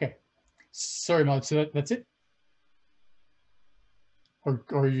 Okay. Sorry, Maud. So that's it?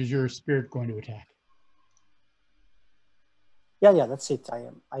 Or is your spirit going to attack? Yeah, that's it.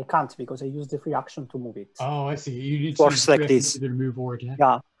 I can't because I used the free action to move it. Oh, I see. You need Force to like this. either move or attack.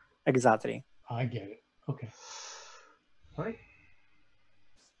 Yeah, exactly. I get it. Okay. All right.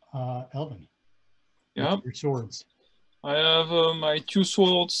 Elvin. Yeah. Your swords. I have my 2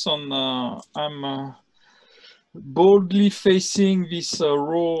 swords, and I'm boldly facing this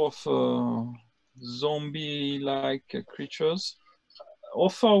row of zombie-like creatures. How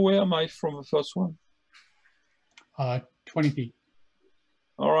far away am I from the first one? 20 feet.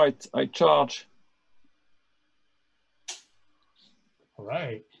 All right, I charge. All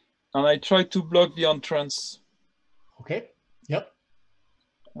right. And I try to block the entrance. Okay. Yep.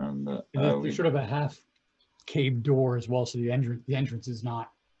 And There's sort of a half cave door as well, so the entrance is not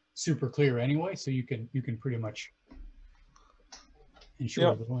super clear anyway. So you can pretty much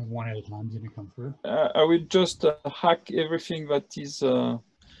ensure there's only one at a time going to come through. I will just hack everything that is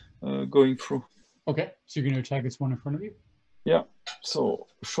going through. Okay. So you're going to attack this one in front of you. Yeah. So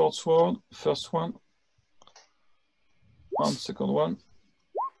short sword, first one, and second one.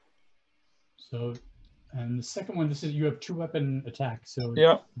 So, and the second one, you have 2-weapon attack. So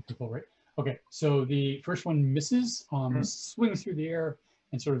yeah. Right. Okay. So the first one misses, swings through the air,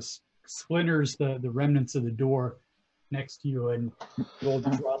 and sort of splinters the remnants of the door next to you, and gold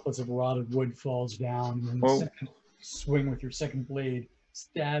droplets of rotted wood falls down. And then the second swing with your second blade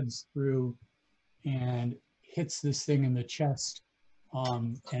stabs through and hits this thing in the chest,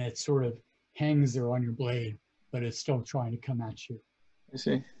 and it sort of hangs there on your blade, but it's still trying to come at you. I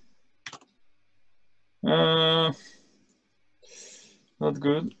see. not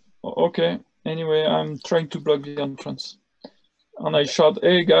good. Okay. Anyway, I'm trying to block the entrance. And I shout,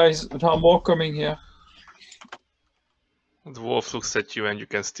 hey guys, there are more coming here. The wolf looks at you and you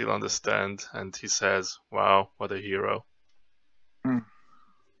can still understand, and he says, "Wow, what a hero."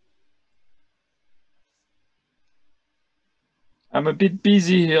 I'm a bit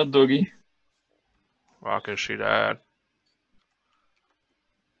busy here, doggy. Well, I can see that.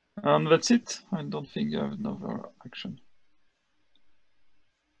 And that's it. I don't think I have another action.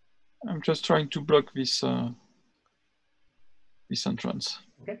 I'm just trying to block this this entrance.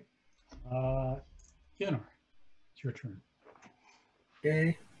 Okay. Eleanor, it's your turn.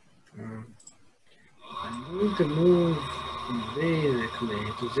 Okay. I'm going to move basically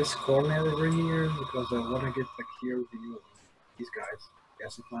to this corner over here because I want to get a clear view of these guys.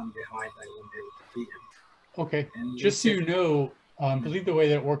 Guess if I'm behind, I won't be able to see them. Okay. And Just so you know, I believe the way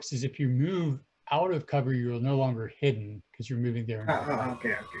that works is if you move out of cover, you're no longer hidden because you're moving there.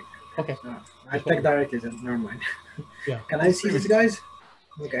 Okay. Okay. I attack directly then. Never mind. Yeah. Can I see these guys?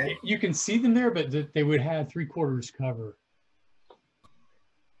 Okay. You can see them there, but they would have 3/4 cover.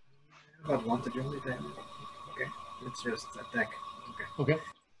 Advantage only then. Okay. Let's just attack. Okay. Okay.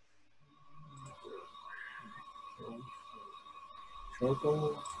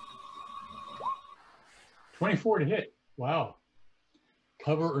 Circle. 24 to hit. Wow.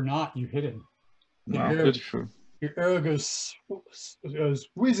 Cover or not, you hit him. Wow, Your beautiful. arrow goes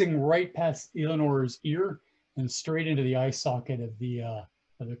whizzing right past Eleanor's ear and straight into the eye socket of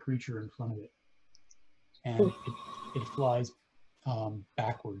the creature in front of it, and it flies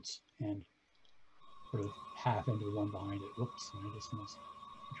backwards and sort of half into the one behind it. Whoops! I just missed.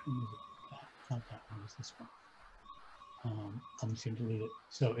 Which one was it? Not that one. It was this one. I'm just going to delete it.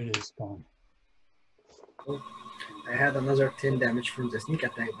 So it is gone. I had another 10 damage from the sneak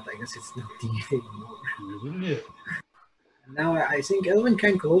attack, but I guess it's not D8 anymore. Isn't it? Now I think Elvin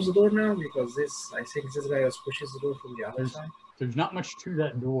can close the door now because I think this guy pushes the door from the other side. There's not much to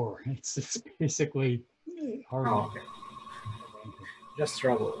that door. It's basically hard. Oh, okay. Just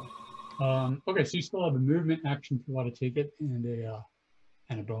struggle. Okay, so you still have a movement action if you want to take it, and a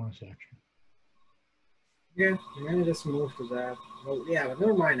bonus action. Yeah, I'm gonna just move to that. Well, yeah, but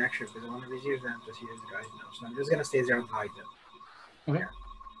never mind actually, because I want to use them to see these guys now. So I'm just gonna stay there and hide them. Okay.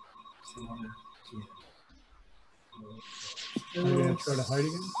 So I wanna see Are you gonna try to hide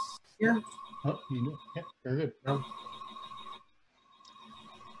again? Yeah. Oh, you do. Yeah, very good. No.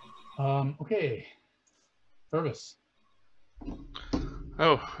 Okay. Purvis.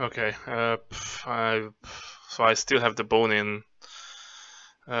 Oh, okay. So I still have the bone in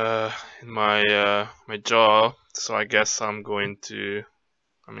my my jaw, so I guess I'm going to,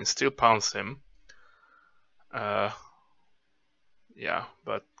 still pounce him. Yeah,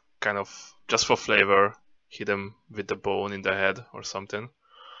 but kind of just for flavor, hit him with the bone in the head or something.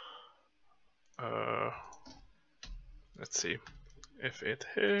 Let's see if it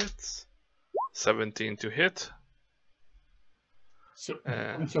hits. 17 to hit. So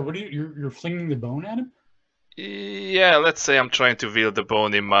what are you're flinging the bone at him? Yeah, let's say I'm trying to wield the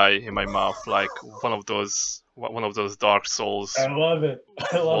bone in my mouth, like one of those Dark Souls. I love it.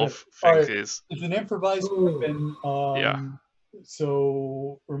 I love wolf it. All things right. is. It's an improvised weapon. Yeah.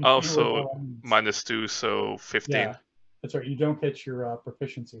 So Also -2, so 15. Yeah, that's right. You don't get your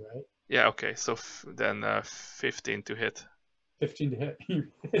proficiency, right? Yeah. Okay. So then 15 to hit. 15 to hit.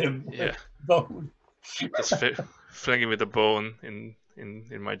 You hit him with Yeah. bone. Just flinging with the bone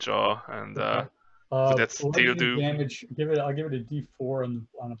in my jaw, and Okay. that still do damage. I'll give it a D4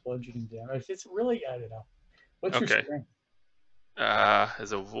 on a bludgeoning damage. It's really, I don't know. What's your Okay. strength?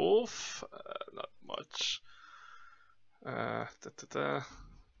 As a wolf, not much. I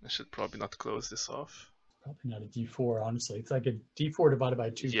should probably not close this off. Probably not a D4, honestly. It's like a D4 divided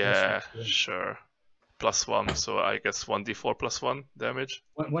by 2. Yeah, sure. +1, so I guess 1d4 +1 damage.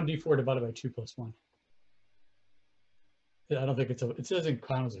 1 D4 divided by 2 + 1. I don't think it doesn't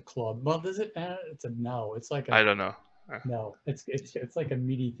count as a club. Well, does it? It's a no. It's like a I don't know. no. It's like a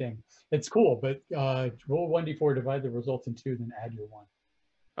meaty thing. It's cool, but roll 1d4, divide the result in 2, then add your 1.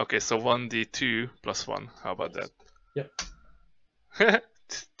 Okay, so 1d2 +1. How about that? Yep.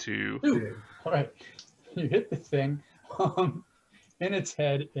 2. All right. You hit the thing in its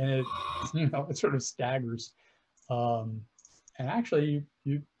head, and it sort of staggers. And actually,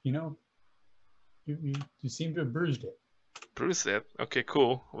 you seem to have bruised it. Bruised it? Okay,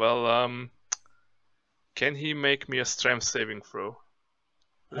 cool. Well, can he make me a strength saving throw?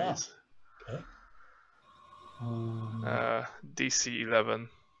 Please. Okay. DC 11.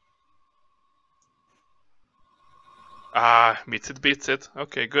 Meets it, beats it.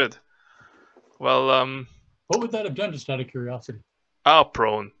 Okay, good. Well, what would that have done, just out of curiosity?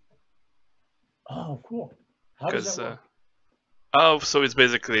 Prone. Oh, cool. How does that work? So it's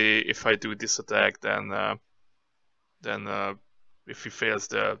basically if I do this attack, then if he fails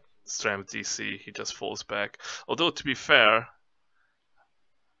the strength DC, he just falls back. Although to be fair,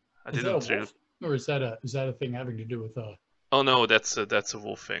 I Is that a didn't really. wolf? Or is that a thing having to do with Oh no, that's a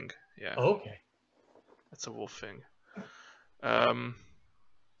wolf thing. Yeah. Oh, okay. That's a wolf thing.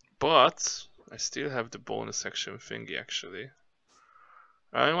 But I still have the bonus action thingy actually.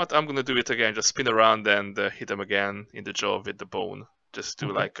 You know what? I'm gonna do it again. Just spin around and hit him again in the jaw with the bone. Just do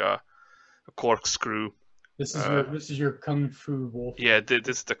Okay. like a corkscrew. This is your kung fu wolf. Yeah, this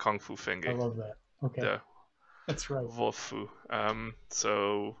is the kung fu thingy. I love that. Okay. The That's right. wolf fu.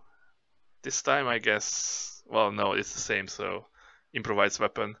 So this time I guess. Well, no, it's the same. So improvised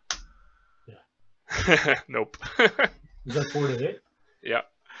weapon. Yeah. Nope. Is that 4 to hit? Yeah.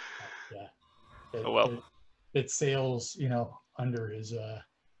 Yeah. Oh well. It sails, under his.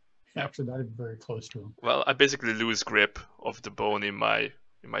 Actually, not even very close to him. Well, I basically lose grip of the bone in my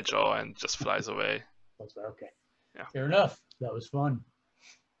jaw and just flies away. Okay. Yeah. Fair enough. That was fun.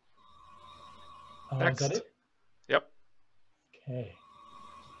 Next. Is that it? Yep. Okay.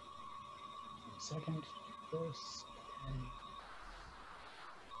 1 second. This. Okay.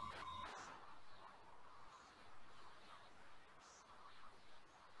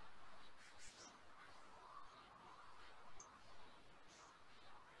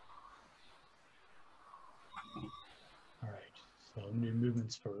 All right. So new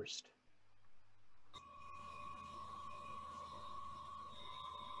movements first.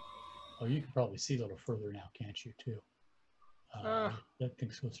 Oh, you can probably see a little further now, can't you, too? That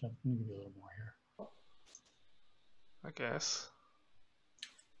thing's supposed to have, let me give you a little more here. I guess.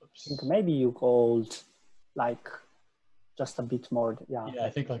 Oops. I think maybe you could like just a bit more. Yeah. Yeah, I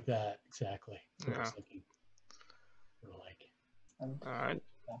think like that. Exactly. That's what I was Yeah. thinking. Sort of like. And, Alright.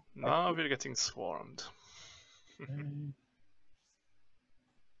 yeah. Now we're getting swarmed. Okay.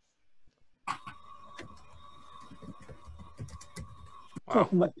 Wow.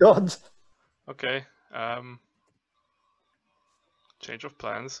 Oh my god. Okay. Change of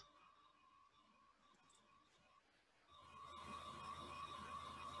plans.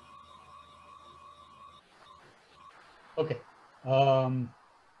 Okay. So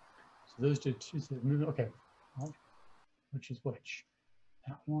those two moving. Okay. Well, which is which?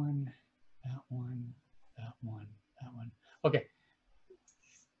 That one, that one, that one, that one. Okay.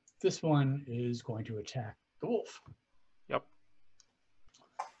 This one is going to attack the wolf. Yep.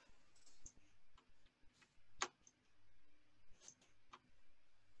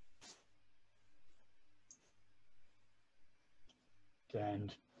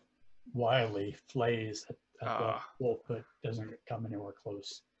 And wildly flays at the Ah. wolf, but doesn't come anywhere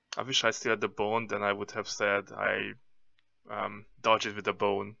close. I wish I still had the bone, then I would have said I dodge it with the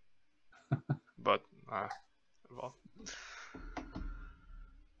bone. But, well.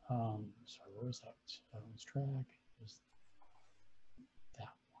 Sorry, where was that? That one's track. Is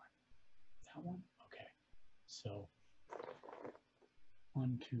that one? That one? Okay. So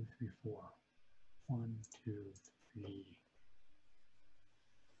 1, 2, 3, 4. 1, 2, 3,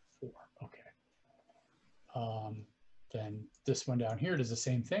 4. Okay. Then this one down here does the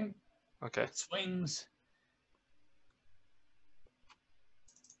same thing. Okay. It swings.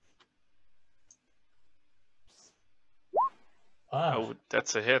 Oh,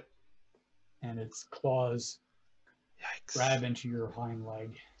 that's a hit. And its claws Yikes. grab into your hind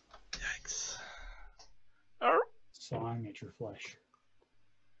leg, Yikes. Arr. sawing at your flesh.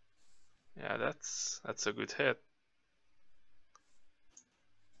 Yeah, that's a good hit.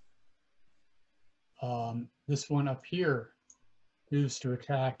 This one up here moves to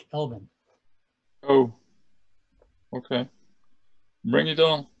attack Elvin. Oh. Okay. Bring it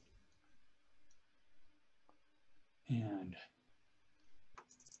on. And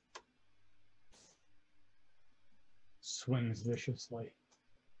swings viciously.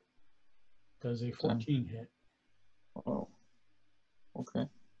 Does a 14 hit. Oh. Okay.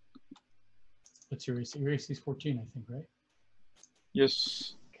 What's your AC? Your AC is 14, I think, right?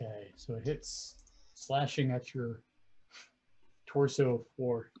 Yes. Okay, so it hits, slashing at your torso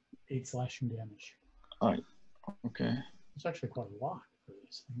for 8 slashing damage. Okay. It's actually quite a lot for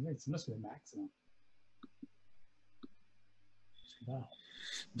this. I think it's must be maximum. Just about.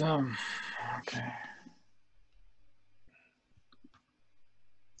 Damn. Okay.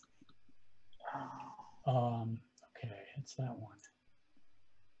 Okay, it's that one.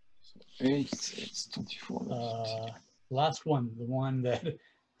 So 8, it's 24. Last one, the one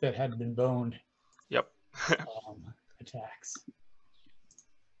that had been boned, Yep. attacks.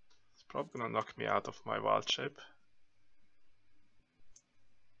 It's probably gonna knock me out of my wild shape.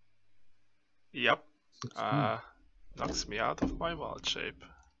 Yep. 16. Knocks me out of my wild shape.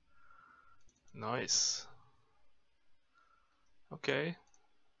 Nice. Okay.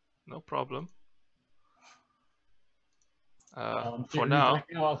 No problem. For You're now. back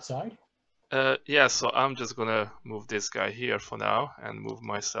now outside? Yeah, so I'm just gonna move this guy here for now and move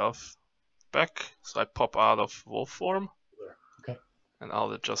myself back. So I pop out of wolf form. Okay. And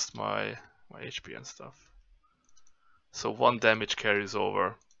I'll adjust my HP and stuff. So 1 damage carries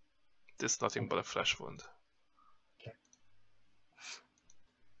over. This is nothing but a flesh wound. Okay.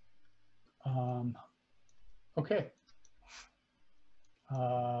 Okay.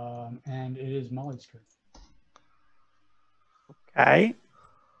 And it is Molly's turn. Okay.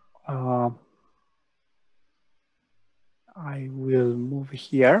 I will move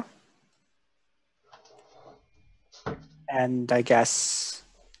here. And I guess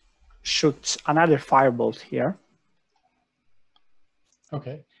shoot another firebolt here.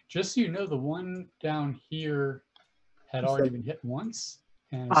 Okay. Just so you know, the one down here had already been hit once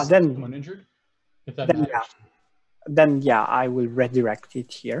and then someone injured. If that then, matters. yeah. Then yeah, I will redirect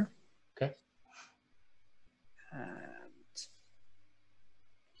it here. Okay. And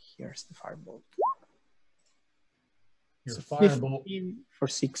here's the firebolt. Your So firebolt 15 for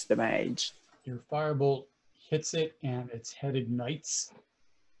 6 damage. Your firebolt hits it and its head ignites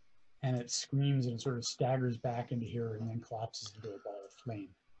and it screams and sort of staggers back into here and then collapses into a ball of flame.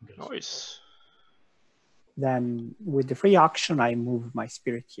 Nice. Then with the free action, I move my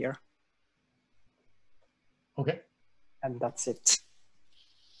spirit here. Okay. And that's it.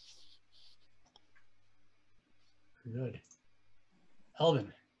 Good.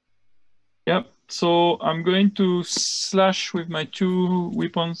 Elvin. Yep. So I'm going to slash with my 2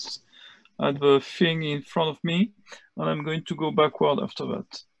 weapons at the thing in front of me, and I'm going to go backward after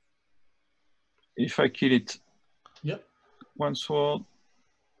that. If I kill it. Yep. 1 sword.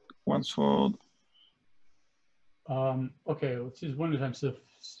 1 sword. Okay, let's use 1 at a time. So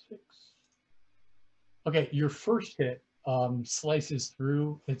 6. Okay, your first hit slices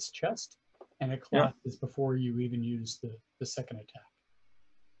through its chest and it collapses before you even use the second attack.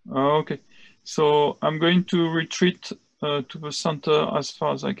 Okay, so I'm going to retreat to the center as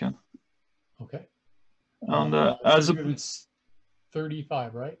far as I can. Okay. And as a movement's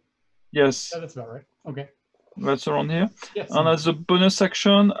 35, right? Yes. Yeah, that's about right. Okay. That's around here. Yes. And as a bonus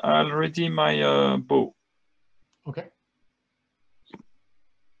action, I'll ready my bow. Okay.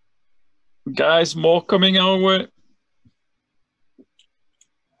 Guys, more coming our way.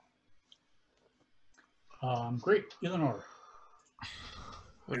 Great, Eleanor.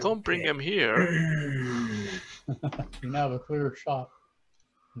 Well, don't bring him here. You now have a clear shot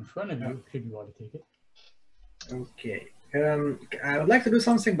in front of you, should you want to take it. Okay. I would like to do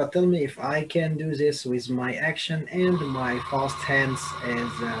something, but tell me if I can do this with my action and my fast hands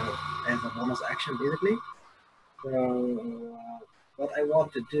as a bonus action, basically. So what I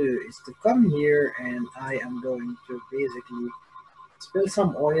want to do is to come here, and I am going to basically spill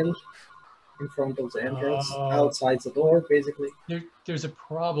some oil in front of the entrance, outside the door, basically. There's a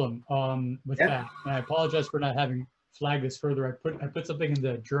problem with that, and I apologize for not having flagged this further. I put something in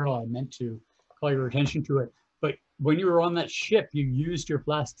the journal. I meant to call your attention to it, but when you were on that ship, you used your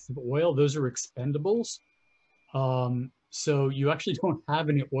flasks of oil. Those are expendables, so you actually don't have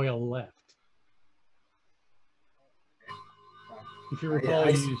any oil left. If you recall,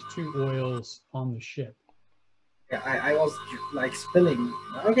 you used 2 oils on the ship. Yeah, I was like spilling.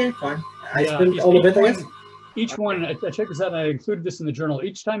 Okay, fine. I spilled all of it, I guess. Each one, I checked this out and I included this in the journal.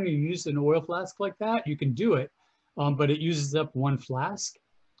 Each time you use an oil flask like that, you can do it, but it uses up 1 flask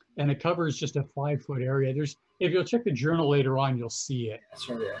and it covers just a 5-foot area. If you'll check the journal later on, you'll see it.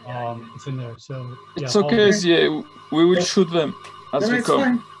 Sorry, it's in there. So it's okay. Yeah, we will shoot them as we come.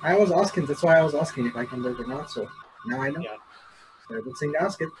 Fine. I was asking. That's why I was asking if I can do it or not. So now I know. Yeah. So good thing to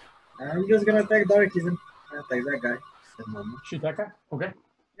ask it. I'm just gonna attack directly then. Attack that guy. Shoot that guy? Okay.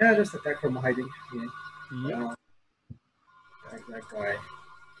 Yeah, just attack from hiding. Yeah. Attack that guy.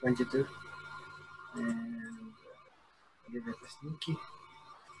 22. And give it a sneaky.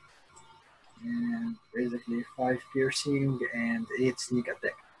 And basically 5 piercing and 8 sneak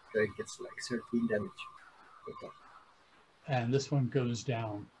attack. So it gets like 13 damage. And this one goes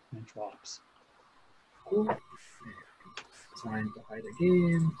down and drops. Cool. Time to hide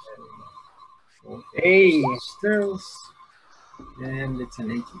again. Hey! Stealth. And it's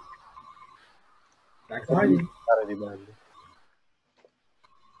an 80. Back to hiding.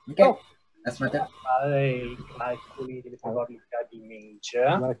 Ok, that's my turn. Fare i calcoli delle probabilità di mage.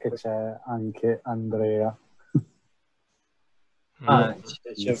 Guarda che c'è anche Andrea.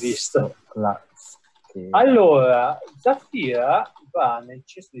 Ci ho visto. La Allora, Zafira va nel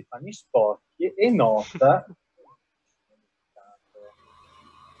cesto di panni sporchi E not. I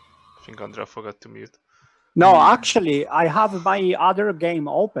think Andrea forgot to mute. No, actually, I have my other game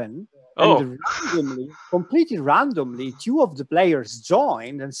open, Oh. and randomly, completely randomly, 2 of the players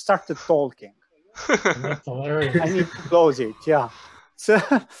joined and started talking. That's hilarious. I need to close it. Yeah, so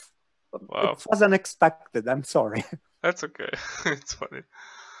Wow. it was unexpected. I'm sorry. That's okay. It's funny.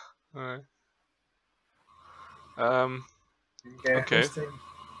 Alright. Okay. Hosting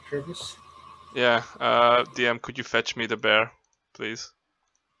Travis. Yeah. DM, could you fetch me the bear, please?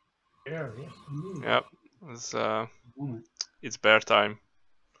 Yeah, yes, indeed. Yep. It's bear time.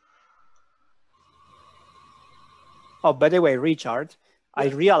 Oh, by the way, Richard, I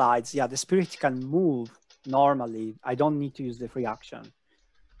realized, the spirit can move normally. I don't need to use the free action.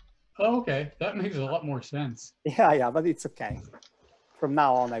 Oh, okay, that makes a lot more sense. Yeah, but it's okay. From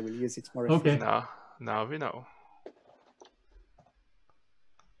now on, I will use it more. Okay. Now we know.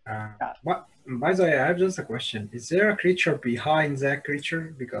 But by the way, I have just a question. Is there a creature behind that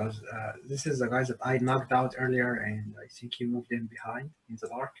creature? Because this is the guy that I knocked out earlier, and I think he moved in behind in the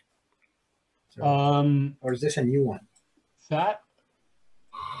dark. So, or is this a new one?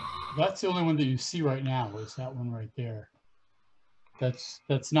 That's the only one that you see right now. Is that one right there? That's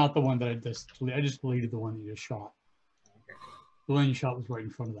not the one that I just deleted the one that you just shot. Okay. The one you shot was right in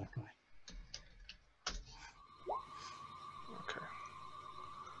front of that guy. Okay.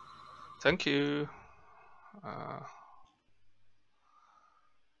 Thank you.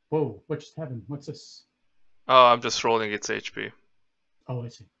 Whoa! What just happened? What's this? Oh, I'm just rolling its HP. Oh, I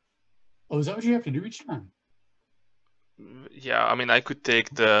see. Oh, is that what you have to do each time? Yeah, I mean, I could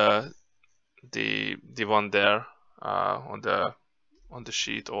take the one there on the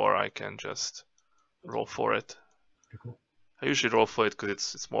sheet, or I can just roll for it. Okay, cool. I usually roll for it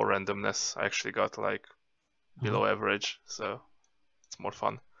because it's more randomness. I actually got like below average, so it's more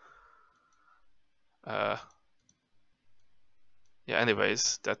fun. Yeah.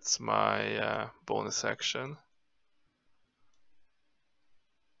 Anyways, that's my bonus action,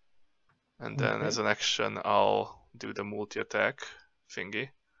 and then as an action, I'll do the multi-attack thingy.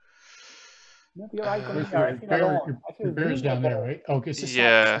 Maybe your icon here. I feel alone. I feel Your bear's down there, right? Okay, so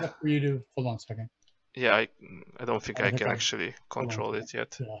set up for you to hold on a second. Yeah, I don't think I can actually control it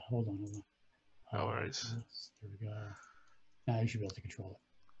yet. Yeah, hold on. No worries. There we go. Now you should be able to control it.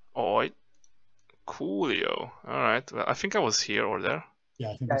 Oh, coolio. All right. Well, I think I was here or there.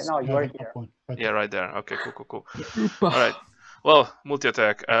 Yeah, I think no, you are here. Yeah, right there. Okay, cool. All right. Well,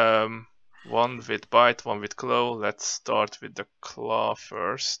 multi-attack. 1 with bite, 1 with claw. Let's start with the claw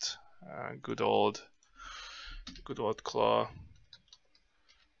first. Good old claw.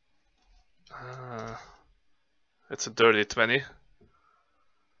 It's a dirty 20.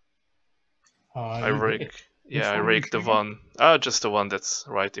 I rake the one. Just the one that's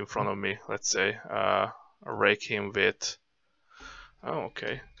right in front of me. Let's say. I rake him with. Oh,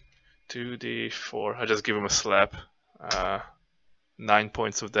 okay. 2d4. I just give him a slap. 9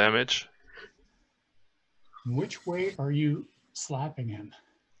 points of damage. Which way are you slapping him?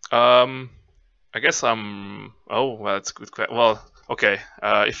 I guess I'm. Oh, well, that's a good question. Well, okay.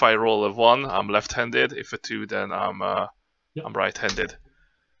 If I roll a 1, I'm left-handed. If a 2, then I'm right-handed.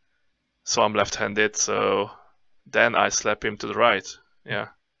 So I'm left-handed. So then I slap him to the right. Yeah.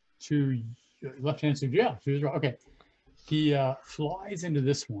 To left hand. So yeah, to his right. Okay. He flies into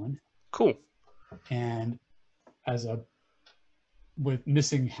this one. Cool. And with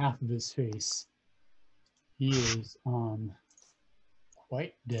missing half of his face, he is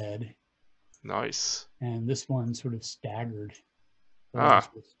quite dead. Nice. And this one sort of staggered.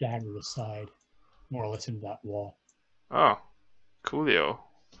 Staggered aside, more or less into that wall. Oh, coolio.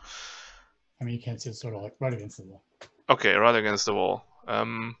 I mean, you can't see it, sort of like right against the wall. Okay, right against the wall. Bear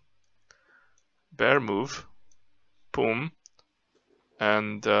move. Boom.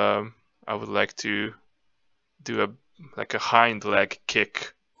 And I would like to do a hind leg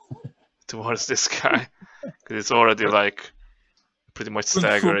kick towards this guy because it's already like pretty much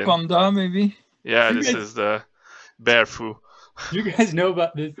staggering. Panda, maybe. Yeah, this is the bear foo. You guys know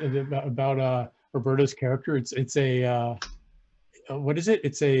about this about Roberto's character? It's a what is it?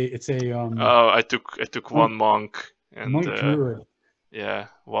 It's a Oh, I took one monk and monk druid. Yeah,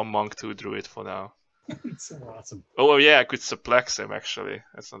 one monk, 2 druid for now. It's so awesome. Oh yeah, I could suplex him actually.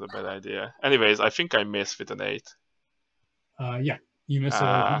 That's not a bad idea. Anyways, I think I missed with an 8. Yeah, you missed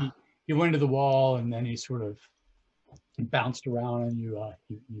it. He went to the wall and then he sort of bounced around and your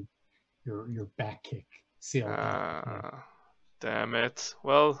back kick sailed back. Damn it.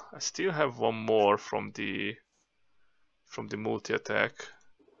 Well, I still have one more from the multi-attack,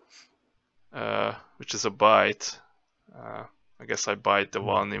 which is a bite. I guess I bite the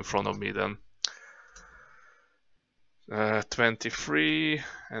one in front of me then. 23,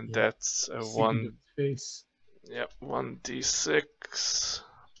 and Yeah. that's a Sink into one. its face. Yep, 1d6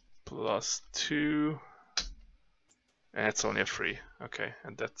 plus 2, and it's only a 3. Okay,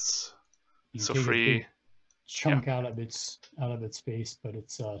 and that's You so take a 3. big chunk out of its face, but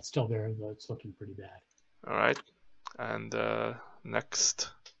it's still there, though it's looking pretty bad. All right, and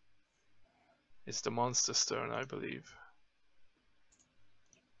next is the monster's turn, I believe.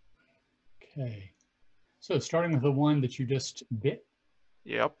 Okay. So starting with the one that you just bit,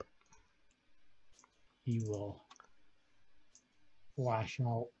 Yep. he will lash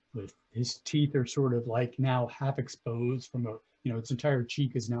out with his teeth are sort of like now half exposed from a, its entire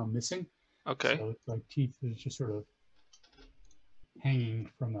cheek is now missing. Okay. So it's like teeth is just sort of hanging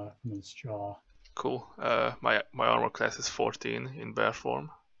from his jaw. Cool. My armor class is 14 in bear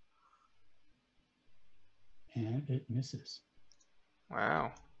form. And it misses.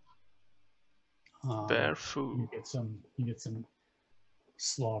 Wow. Bear food. You get some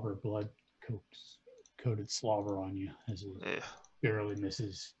slobber, blood coated slobber on you as it barely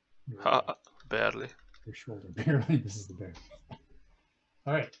misses barely. your shoulder. Barely misses the bear.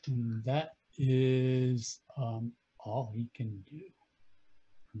 All right, and that is all he can do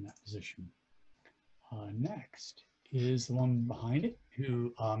from that position. Next is the one behind it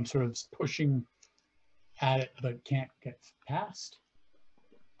who sort of is pushing at it but can't get past.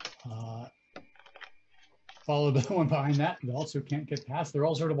 Followed by the one behind that who also can't get past. They're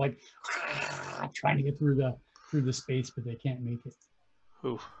all sort of like trying to get through the space, but they can't make it.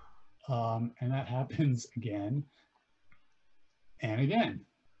 Ooh. And that happens again and again.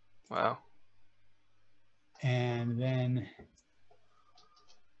 Wow. And then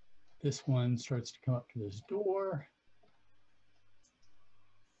this one starts to come up to this door.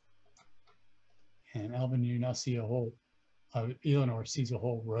 And Alvin, you now see Eleanor sees a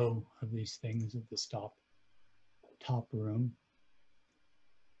whole row of these things at this top room.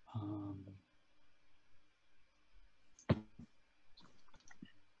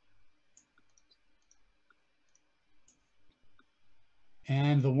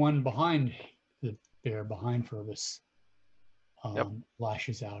 And the one behind the bear behind Fergus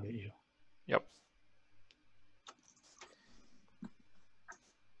lashes out at you. Yep.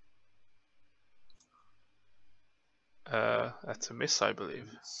 That's a miss, I believe.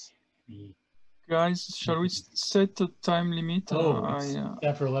 Guys, shall we set a time limit? It's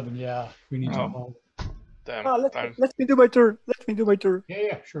after 11. Yeah, we need to. Damn. Let me do my turn. Let me do my turn.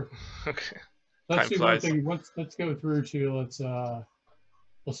 Yeah, sure. Okay. Let's Time do one flies. thing. Let's go through to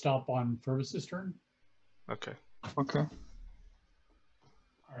we'll stop on Fergus's turn. Okay. Okay.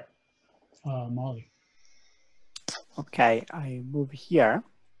 All right. Molly. Okay, I move here,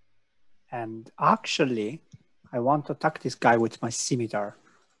 and actually, I want to attack this guy with my scimitar.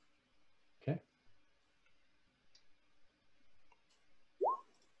 Okay.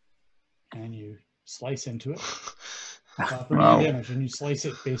 And you slice into it. For 9 damage, and you slice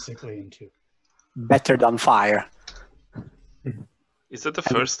it basically in two. Better than fire. Is that the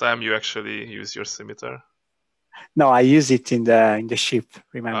first time you actually use your scimitar? No, I use it in the ship.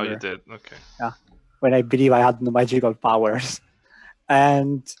 Remember? Oh, you did. Okay. Yeah, when I believe I had no magical powers,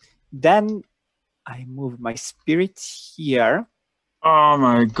 and then I move my spirit here. Oh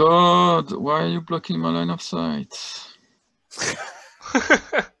my god! Why are you blocking my line of sight?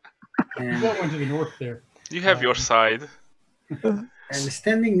 You got one to the north there. You have your side. And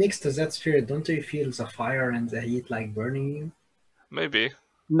standing next to that spirit, don't you feel the fire and the heat like burning you? Maybe.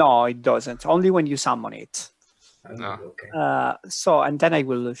 No, it doesn't. Only when you summon it. Oh, No. okay. And then I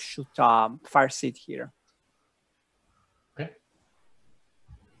will shoot fire seed here. Okay.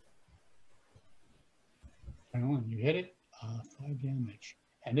 Turn on. You hit it. 5 damage,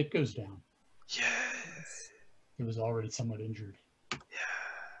 and it goes down. Yes. It was already somewhat injured.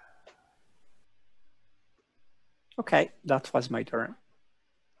 Okay, that was my turn.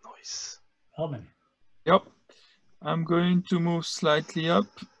 Nice. Elvin. Yep. I'm going to move slightly up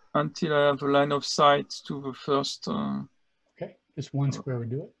until I have a line of sight to the first. Okay, just one square would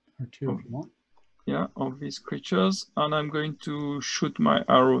do it, or two if you want. Yeah, of these creatures, and I'm going to shoot my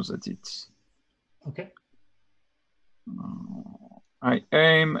arrows at it. Okay. I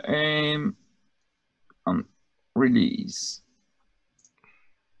aim, and release.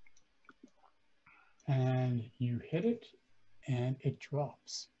 And you hit it, and it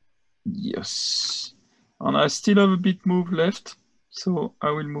drops. Yes. And I still have a bit move left, so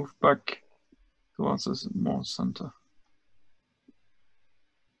I will move back towards the more center.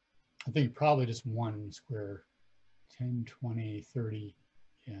 I think probably just one square, 10, 20, 30.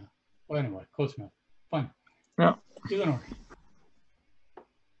 Yeah. Well, anyway, close enough. Fine. Yeah. Eleanor.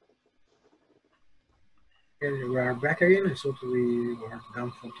 Okay, we are back again. I thought we were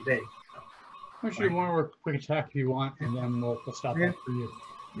done for today. Why don't you do one more quick attack if you want, and then we'll stop Yeah. that for you.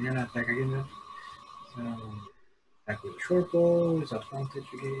 We're gonna attack again now. So attack with a short bow, is advantage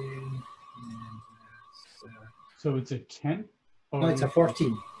again. And So it's a 10? no, it's a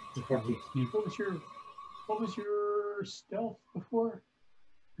 14. It's a 14. What was your stealth before?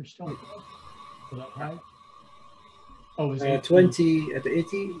 Your stealth was that high? Oh, it was 18. 20 at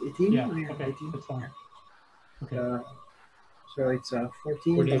 80, 18? Yeah, Yeah, okay, 18. that's fine. Okay. So it's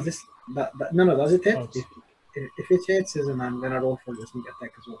 14. 14. Does this? No, does it hit? Oh, If it hits, then I'm gonna roll for the sneak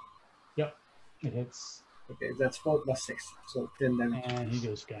attack as well. Yep, it hits. Okay, that's 4 plus 6, so 10 damage. And he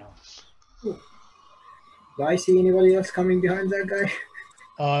goes down. Cool. Do I see anybody else coming behind that guy?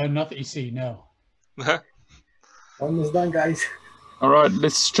 Not that you see, no. Almost done, guys. All right,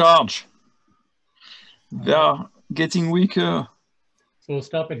 let's charge. They are getting weaker. So we'll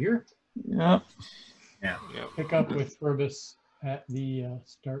stop it here. Yeah. Yeah. Pick up with Furbus at the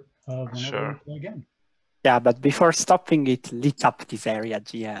start of whenever Sure. we play again. Yeah, but before stopping it, lit up this area,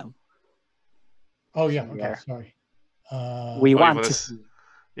 GM. Oh yeah, okay, Yeah. sorry. We you want wanna to. s-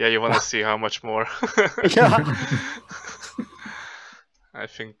 Yeah, you want to see how much more? Yeah. I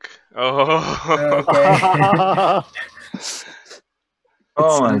think. Oh. Okay.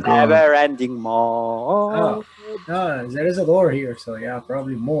 Oh my god. Never-ending more. Oh. No, there is a door here, so yeah,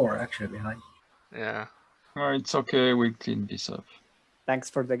 probably more actually behind. Yeah. Oh, it's okay. We'll clean this up. Thanks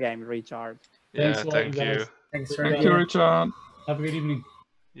for the game, Richard. Thanks Yeah. a lot, Thank you guys. you. Thanks for Thank Yeah. you, that. Richard. Have a good evening.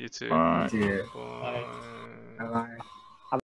 You too. Bye. Yeah. Bye. Bye.